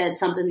someone said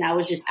something that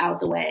was just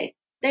out the way.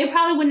 They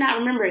probably would not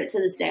remember it to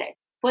this day.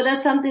 But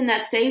that's something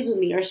that stays with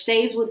me or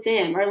stays with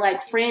them, or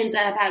like friends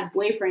that have had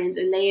boyfriends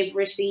and they've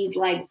received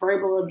like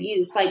verbal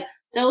abuse. Like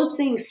those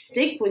things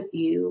stick with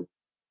you.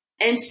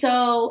 And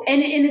so,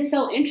 and it's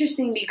so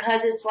interesting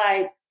because it's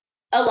like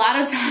a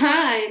lot of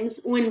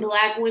times when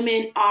Black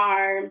women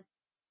are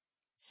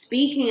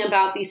speaking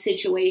about these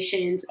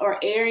situations or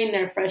airing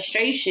their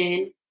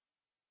frustration,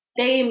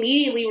 they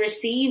immediately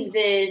receive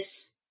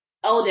this,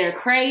 oh, they're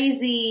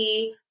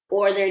crazy,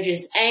 or they're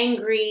just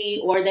angry,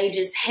 or they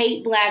just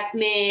hate Black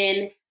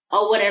men,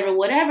 or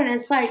whatever. And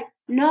it's like,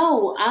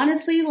 no,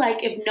 honestly,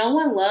 like if no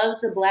one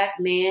loves a Black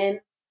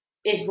man,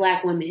 it's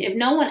Black women. If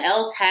no one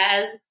else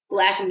has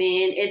Black men,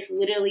 it's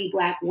literally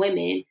Black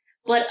women.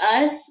 But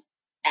us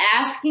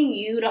asking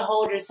you to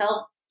hold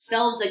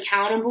yourselves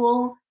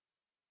accountable,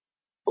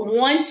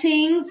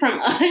 wanting from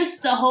us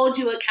to hold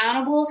you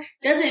accountable,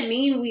 doesn't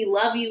mean we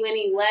love you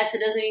any less.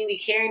 It doesn't mean we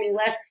care any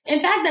less.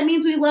 In fact, that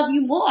means we love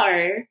you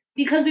more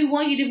because we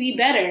want you to be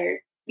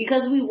better,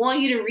 because we want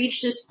you to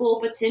reach this full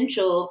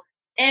potential,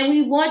 and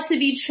we want to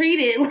be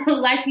treated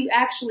like you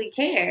actually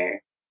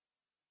care.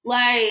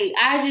 Like,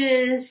 I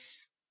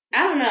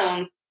don't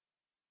know.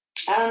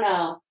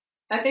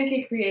 I think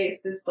it creates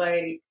this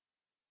like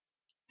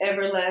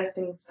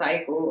everlasting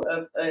cycle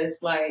of us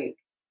like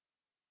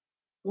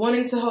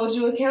wanting to hold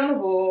you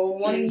accountable,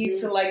 wanting you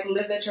to like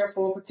live at your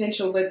full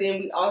potential, but then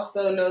we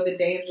also know the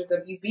dangers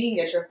of you being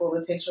at your full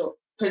potential.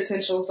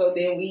 So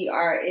then we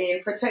are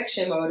in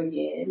protection mode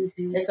again.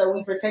 And so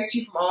we protect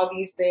you from all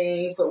these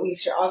things, but we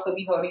should also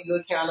be holding you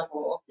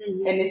accountable.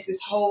 And it's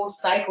this whole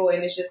cycle,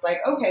 and it's just like,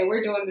 okay,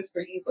 we're doing this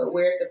for you, but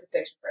where's the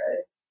protection for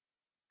us?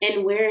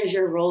 And where is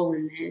your role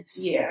in this?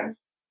 Yeah.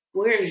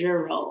 Where is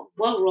your role?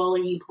 What role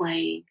are you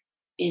playing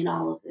in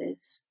all of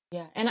this?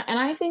 Yeah. And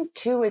I think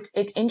too,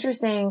 it's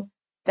interesting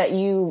that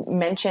you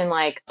mentioned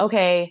like,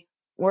 okay,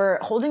 we're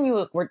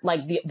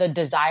like the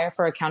desire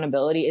for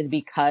accountability is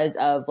because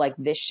of like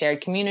this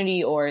shared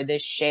community or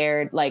this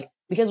shared, like,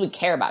 because we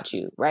care about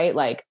you, right?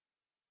 Like,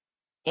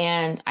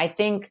 and I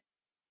think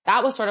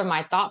that was sort of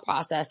my thought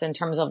process in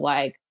terms of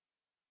like,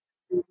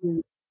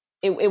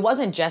 it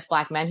wasn't just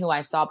Black men who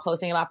I saw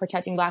posting about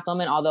protecting Black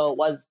women, although it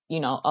was, you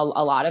know,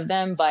 a lot of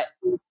them, but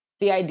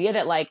the idea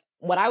that like,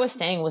 what I was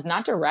saying was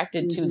not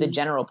directed to the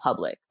general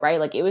public, right?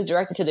 Like it was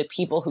directed to the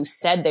people who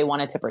said they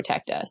wanted to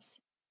protect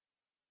us.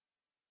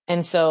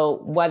 And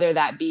so whether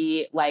that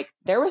be like,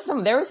 there were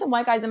some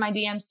white guys in my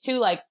DMs too,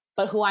 like,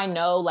 but who I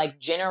know like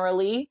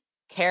generally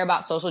care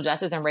about social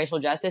justice and racial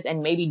justice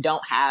and maybe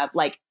don't have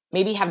like,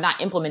 maybe have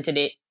not implemented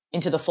it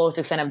into the fullest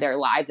extent of their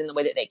lives in the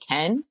way that they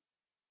can.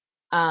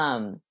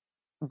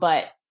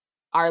 But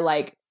are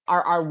like,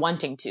 are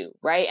wanting to,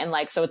 right? And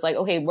like, so it's like,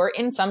 okay, we're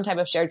in some type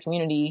of shared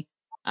community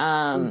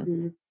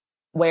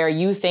where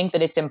you think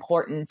that it's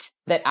important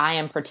that I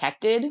am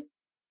protected,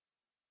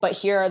 but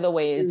here are the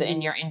ways that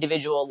in your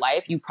individual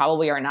life, you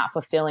probably are not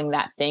fulfilling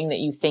that thing that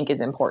you think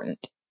is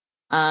important.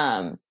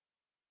 And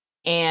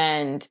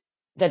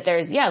that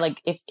there's,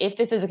 like, if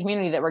this is a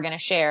community that we're going to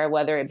share,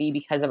 whether it be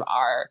because of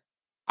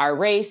our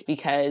race,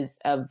 because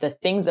of the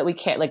things that we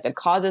care, like the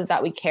causes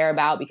that we care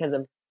about, because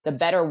of the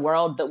better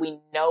world that we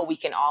know we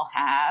can all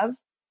have,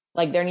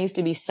 like there needs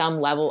to be some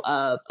level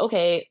of,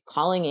 okay,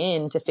 calling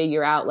in to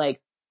figure out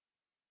like,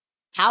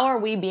 how are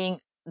we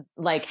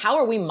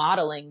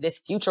modeling this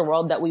future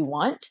world that we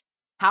want?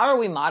 How are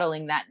we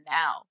modeling that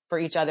now for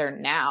each other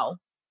now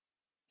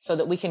so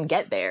that we can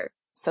get there?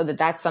 So that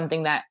that's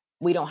something that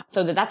that's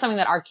something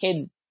that our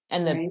kids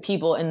and the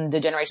people in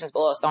the generations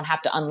below us don't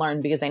have to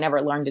unlearn because they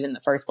never learned it in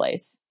the first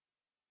place.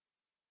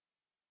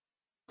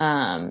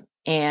 And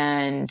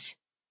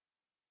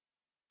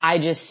I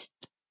just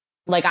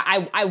like,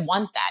 I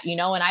want that, you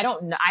know, and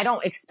I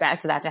don't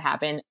expect that to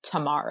happen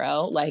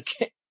tomorrow. Like,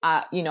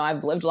 you know,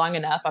 I've lived long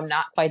enough. I'm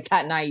not quite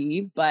that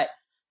naive, but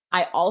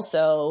I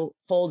also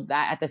hold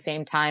that at the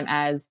same time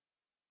as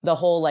the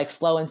whole like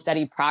slow and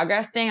steady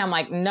progress thing. I'm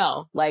like,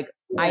 no, like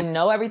I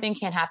know everything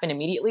can't happen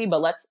immediately,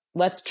 but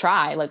let's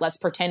try, like, let's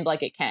pretend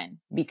like it can,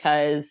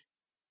 because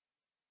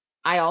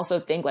I also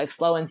think like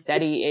slow and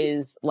steady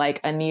is like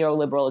a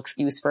neoliberal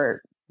excuse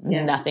for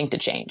nothing to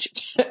change.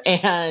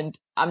 And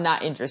I'm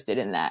not interested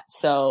in that.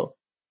 So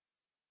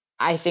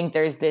I think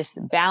there's this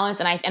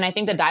balance, and I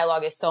think the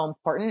dialogue is so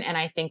important. And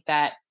I think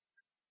that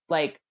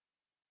like,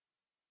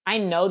 I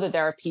know that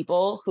there are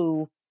people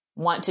who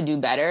want to do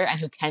better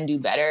and who can do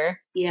better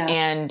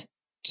and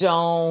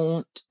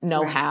don't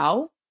know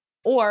how,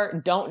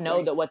 or don't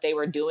know that what they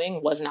were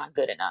doing was not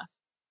good enough.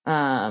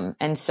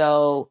 And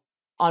so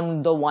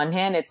on the one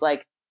hand, it's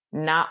like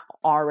not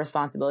our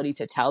responsibility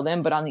to tell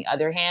them, but on the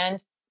other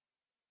hand,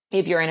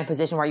 if you're in a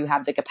position where you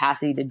have the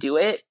capacity to do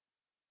it,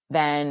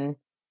 then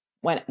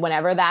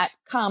whenever that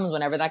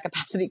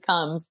capacity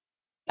comes,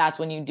 that's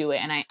when you do it.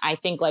 And I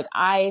think like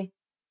I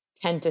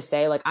tend to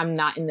say like, I'm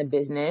not in the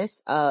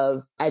business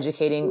of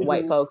educating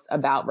white folks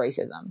about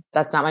racism.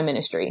 That's not my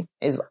ministry,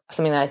 is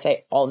something that I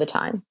say all the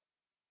time.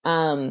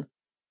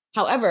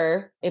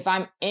 However, if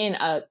I'm in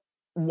a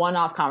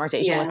one-off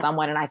conversation with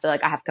someone and I feel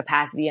like I have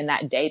capacity in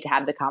that day to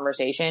have the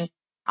conversation,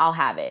 I'll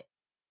have it.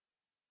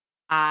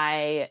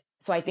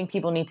 So I think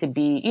people need to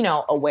be, you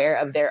know, aware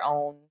of their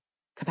own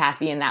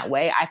capacity in that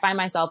way. I find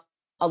myself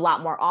a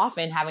lot more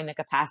often having the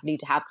capacity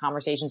to have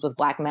conversations with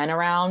Black men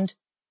around,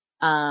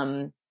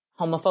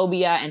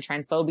 homophobia and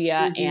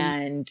transphobia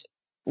and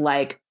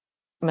like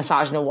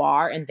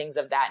misogynoir and things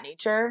of that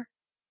nature,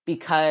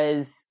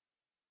 because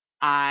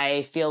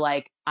I feel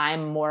like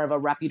I'm more of a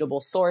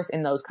reputable source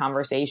in those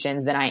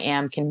conversations than I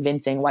am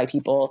convincing white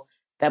people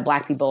that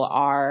Black people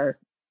are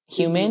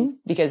human,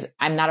 because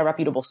I'm not a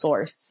reputable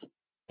source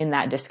in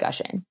that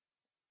discussion.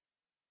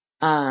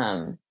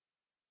 So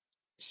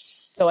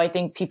I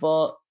think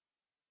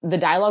the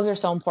dialogues are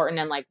so important,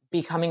 and like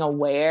becoming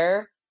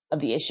aware of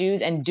the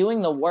issues and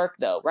doing the work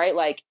though, right?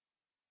 Like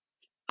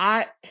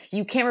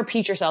you can't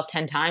repeat yourself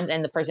 10 times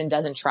and the person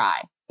doesn't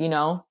try, you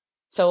know?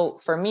 So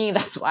for me,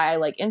 that's why I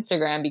like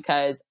Instagram,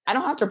 because I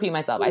don't have to repeat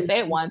myself. I say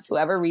it once,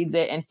 whoever reads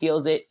it and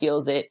feels it,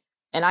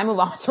 and I move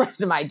on with the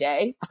rest of my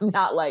day. I'm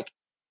not like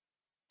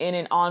in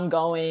an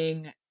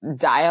ongoing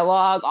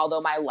dialogue,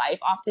 although my life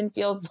often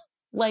feels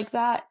like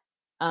that.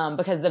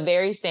 Because the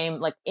very same,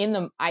 like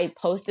I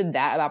posted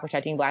that about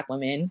protecting Black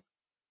women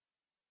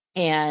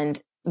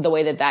and the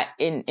way that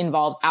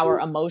involves our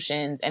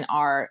emotions and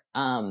our,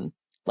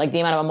 like the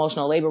amount of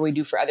emotional labor we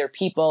do for other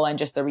people and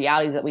just the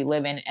realities that we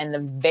live in. And the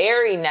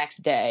very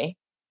next day,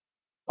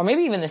 or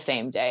maybe even the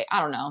same day,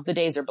 I don't know, the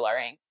days are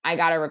blurring, I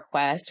got a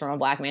request from a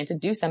Black man to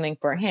do something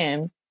for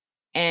him.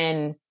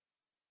 And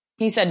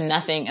he said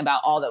nothing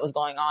about all that was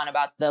going on,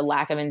 about the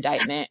lack of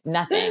indictment,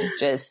 nothing.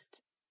 Just,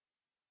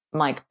 I'm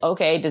like,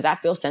 okay, does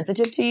that feel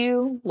sensitive to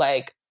you?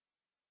 Like,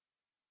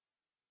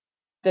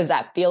 does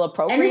that feel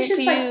appropriate to you? And it's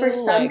just like, for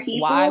some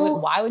people, why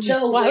would you,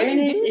 the why would you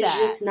awareness do that? is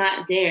just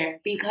not there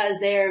because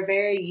they're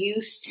very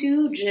used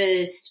to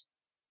just,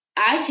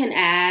 I can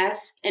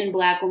ask and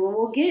Black women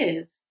will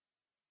give.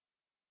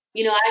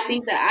 You know, I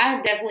think that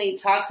I've definitely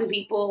talked to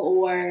people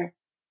or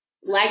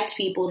liked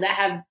people that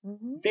have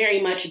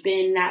very much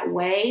been that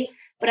way.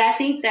 But I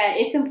think that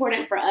it's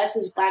important for us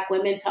as Black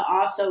women to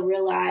also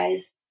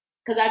realize,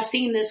 because I've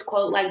seen this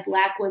quote, like,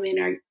 Black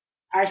women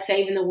are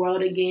saving the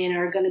world again,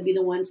 are going to be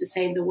the ones to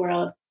save the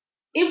world.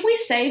 If we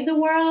save the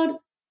world,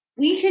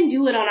 we can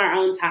do it on our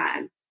own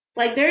time.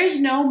 Like, there is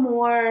no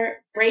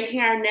more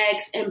breaking our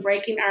necks and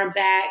breaking our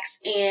backs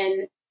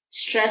and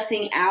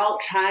stressing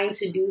out trying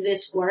to do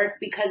this work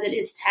because it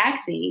is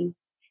taxing.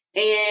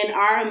 And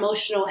our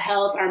emotional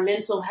health, our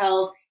mental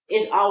health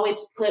is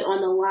always put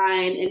on the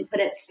line and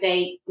put at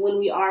stake when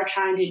we are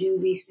trying to do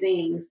these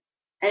things.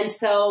 And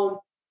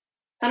so,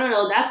 I don't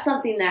know, that's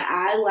something that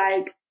I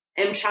like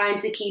am trying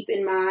to keep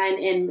in mind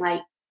and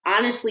like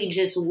honestly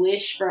just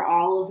wish for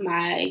all of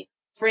my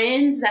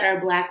friends that are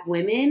Black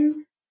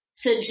women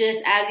to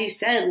just, as you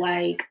said,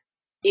 like,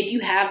 if you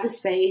have the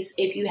space,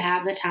 if you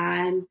have the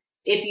time,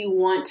 if you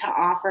want to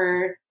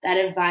offer that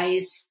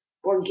advice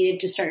or give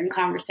to certain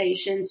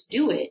conversations,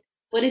 do it.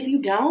 But if you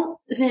don't,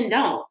 then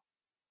don't.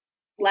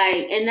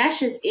 Like, and that's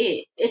just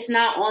it. It's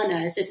not on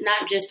us. It's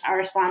not just our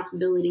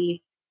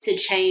responsibility to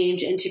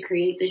change and to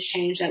create this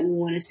change that we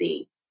want to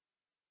see.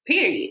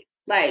 Period.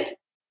 Like,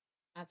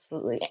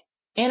 absolutely.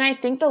 And I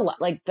think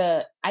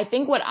I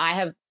think what I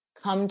have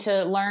come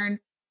to learn,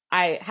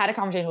 I had a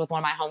conversation with one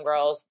of my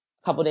homegirls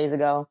a couple days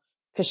ago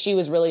because she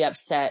was really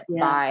upset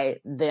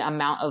by the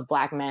amount of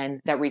Black men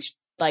that reached,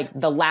 like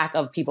the lack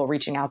of people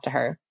reaching out to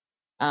her,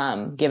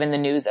 given the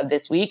news of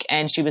this week.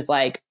 And she was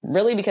like,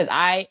 really, because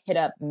I hit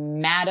up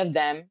mad of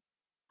them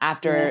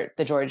after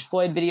the George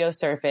Floyd video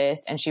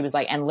surfaced. And she was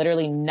like, and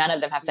literally none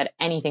of them have said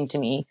anything to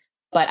me,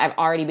 but I've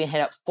already been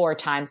hit up 4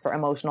 times for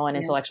emotional and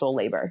intellectual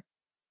labor.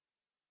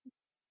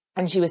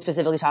 And she was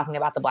specifically talking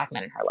about the Black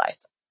men in her life.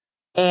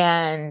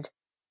 And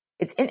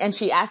and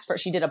she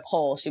did a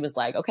poll. She was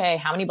like, okay,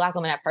 how many Black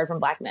women have heard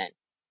from Black men?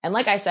 And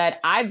like I said,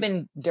 I've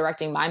been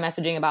directing my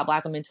messaging about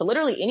Black women to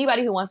literally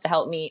anybody who wants to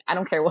help me. I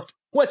don't care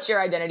what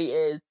your identity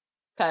is,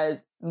 because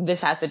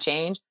this has to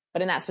change.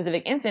 But in that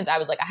specific instance, I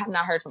was like, I have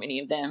not heard from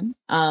any of them,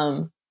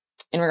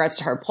 in regards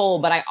to her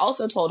poll. But I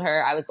also told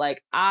her, I was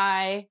like,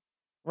 I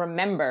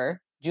remember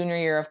junior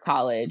year of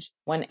college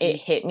when it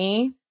hit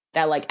me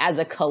that, like, as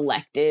a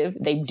collective,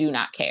 they do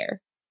not care.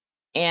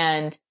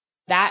 And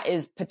that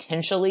is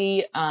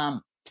potentially,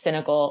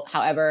 cynical.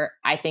 However,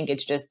 I think I'm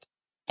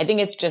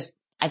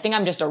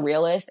just a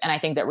realist. And I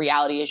think that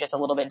reality is just a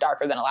little bit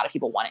darker than a lot of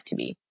people want it to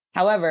be.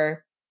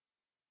 However,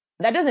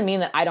 that doesn't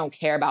mean that I don't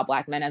care about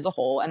Black men as a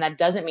whole. And that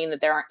doesn't mean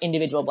that there aren't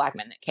individual Black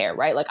men that care,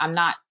 right? Like, I'm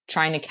not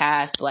trying to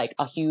cast like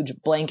a huge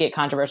blanket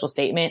controversial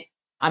statement.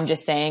 I'm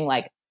just saying,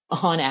 like,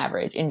 on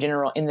average, in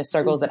general, in the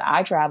circles that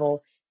I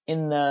travel,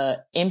 in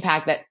the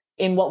impact that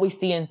in what we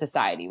see in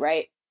society,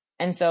 right?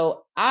 And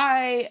so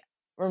I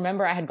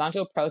remember I had gone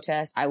to a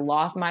protest. I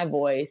lost my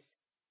voice,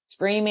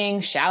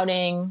 screaming,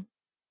 shouting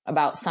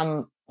about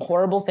some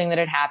horrible thing that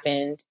had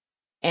happened.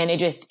 And it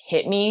just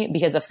hit me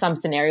because of some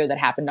scenario that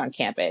happened on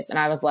campus. And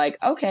I was like,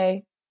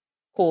 okay,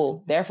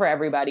 cool. There for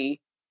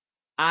everybody.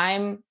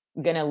 I'm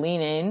going to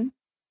lean in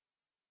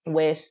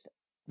with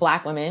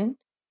Black women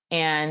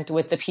and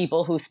with the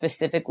people who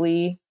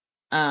specifically,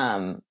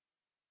 put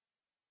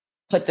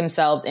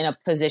themselves in a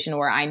position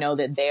where I know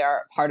that they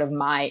are part of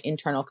my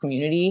internal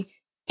community.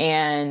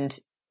 And,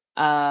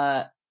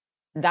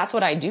 that's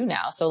what I do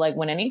now. So like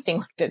when anything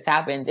like this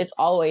happens, it's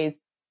always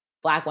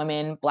Black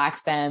women,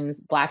 Black femmes,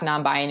 Black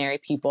non-binary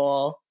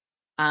people,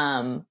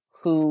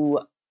 who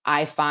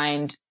I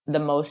find the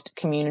most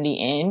community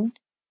in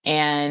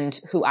and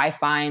who I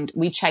find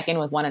we check in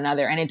with one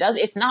another. And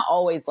it's not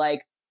always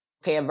like,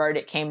 okay, a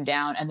verdict came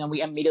down and then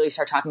we immediately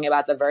start talking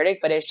about the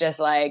verdict, but it's just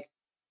like,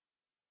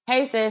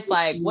 hey sis,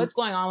 like what's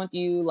going on with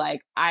you?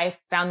 Like I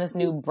found this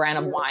new brand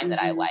of wine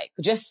that I like.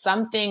 Just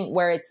something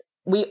where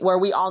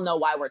we all know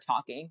why we're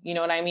talking. You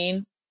know what I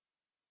mean?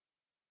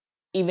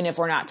 Even if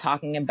we're not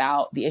talking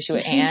about the issue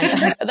at hand.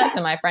 I said that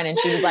to my friend and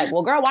she was like,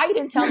 well, girl, why you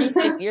didn't tell me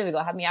 6 years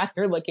ago? Have me out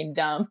here looking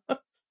dumb.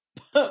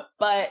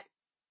 But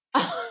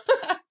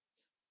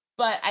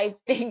I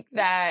think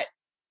that,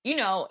 you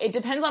know, it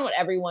depends on what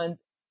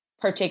everyone's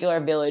particular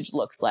village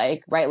looks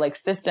like, right? Like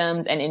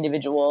systems and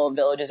individual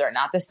villages are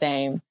not the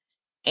same.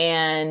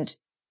 And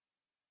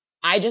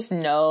I just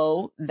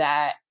know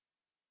that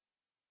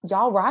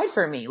y'all ride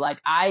for me. Like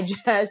I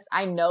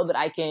know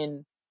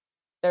that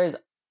there's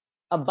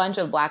a bunch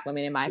of Black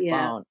women in my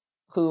phone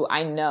who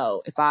I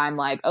know if I'm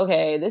like,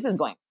 okay, this is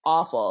going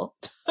awful,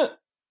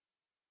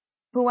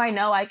 who I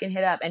know I can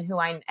hit up and who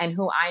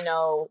I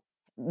know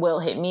will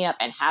hit me up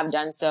and have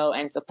done so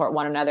and support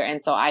one another.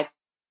 And so I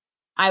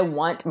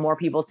want more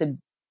people to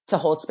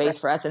hold space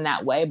for us in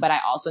that way. But I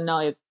also know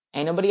if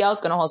ain't nobody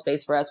else going to hold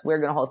space for us, we're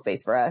going to hold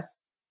space for us.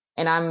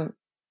 And I'm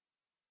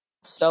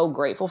so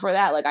grateful for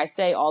that. Like I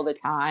say all the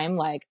time,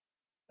 like,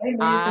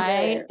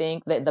 I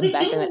think that the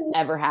best thing that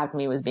ever happened to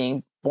me was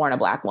being born a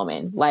Black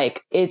woman.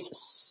 Like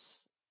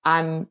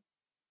I'm,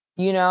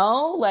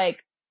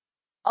 like,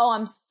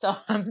 oh,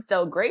 I'm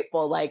so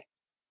grateful. Like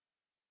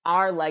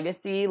our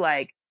legacy,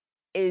 like,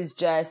 is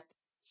just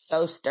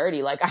so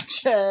sturdy. Like I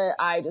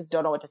just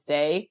don't know what to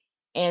say.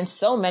 And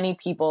so many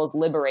people's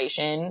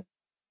liberation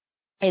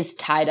is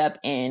tied up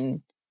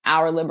in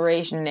our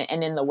liberation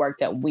and in the work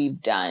that we've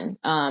done,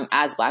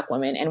 as Black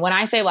women. And when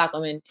I say Black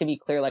women, to be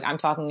clear, like I'm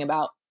talking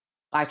about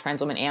Black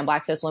trans women and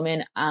Black cis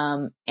women.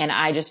 And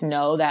I just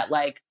know that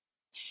like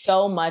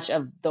so much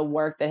of the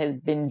work that has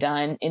been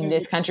done in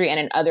this country and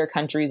in other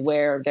countries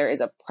where there is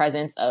a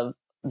presence of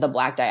the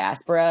Black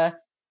diaspora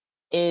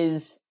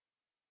is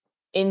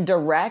in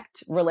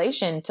direct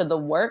relation to the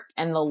work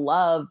and the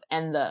love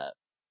and the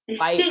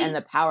fight and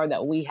the power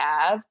that we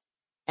have.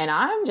 And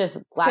I'm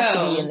just glad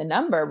to be in the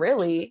number,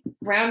 really.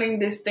 Rounding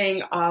this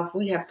thing off,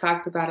 we have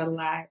talked about a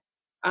lot.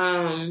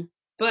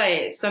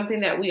 But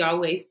something that we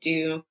always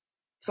do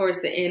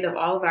towards the end of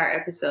all of our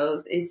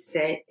episodes is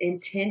set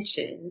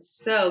intentions.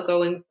 So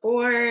going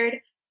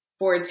forward,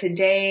 for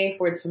today,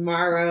 for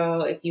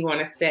tomorrow, if you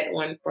want to set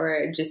one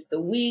for just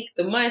the week,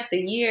 the month, the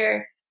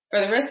year, for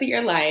the rest of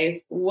your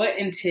life, what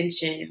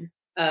intention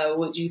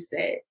would you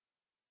set?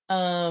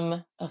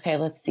 Okay,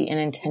 let's see. An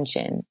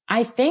intention.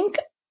 I think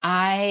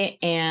I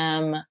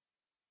am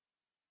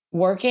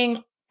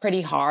working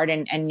pretty hard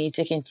and need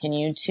to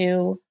continue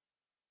to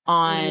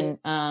on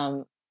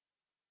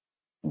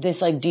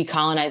this like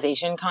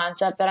decolonization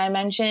concept that I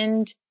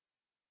mentioned.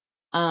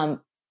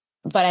 But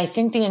I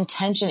think the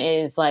intention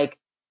is like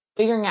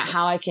figuring out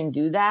how I can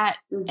do that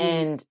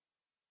and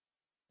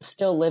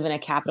still live in a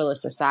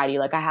capitalist society.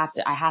 Like I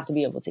have to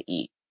be able to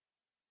eat.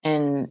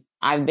 And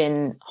I've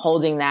been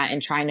holding that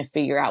and trying to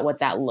figure out what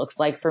that looks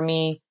like for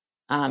me,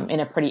 in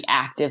a pretty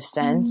active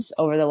sense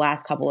over the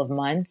last couple of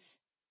months.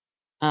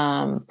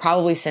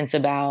 Probably since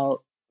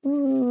about, I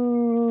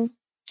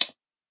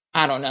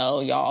don't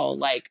know, y'all,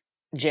 like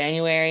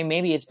January,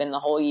 maybe it's been the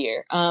whole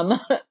year.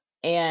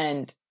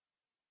 And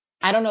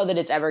I don't know that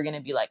it's ever going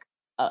to be like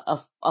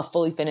a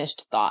fully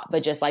finished thought,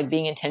 but just like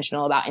being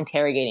intentional about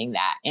interrogating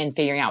that and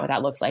figuring out what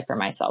that looks like for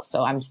myself.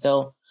 So I'm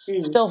still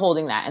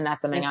holding that. And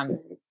that's something I'm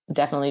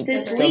definitely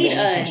still being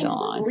intentional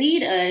on.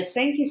 Lead us.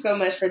 Thank you so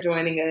much for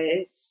joining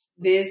us.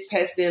 This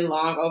has been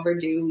long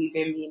overdue. We've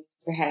been meaning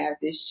to have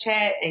this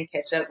chat and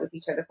catch up with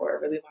each other for a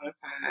really long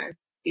time.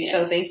 Yes.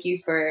 So thank you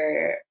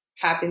for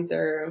hopping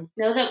through.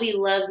 Know that we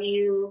love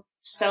you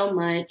so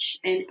much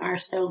and are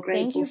so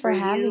grateful for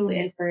you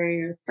and for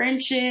your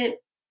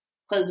friendship.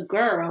 Cause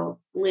girl,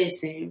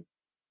 listen,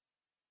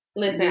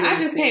 I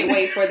just can't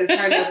wait for the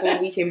turn up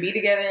when we can be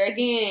together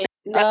again.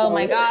 Oh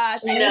my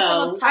gosh.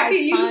 I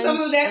can use some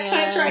of that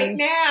punch right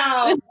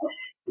now.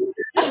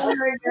 Oh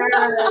my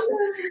gosh.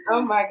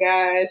 Oh my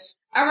gosh.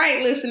 All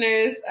right,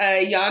 listeners.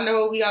 Y'all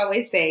know what we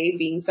always say.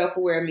 Being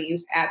self-aware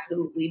means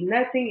absolutely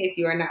nothing if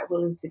you are not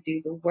willing to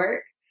do the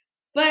work.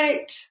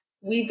 But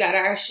we've got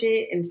our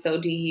shit and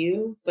so do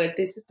you. But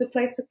this is the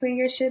place to clean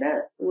your shit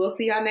up. We'll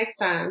see y'all next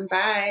time.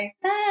 Bye.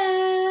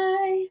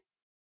 Bye.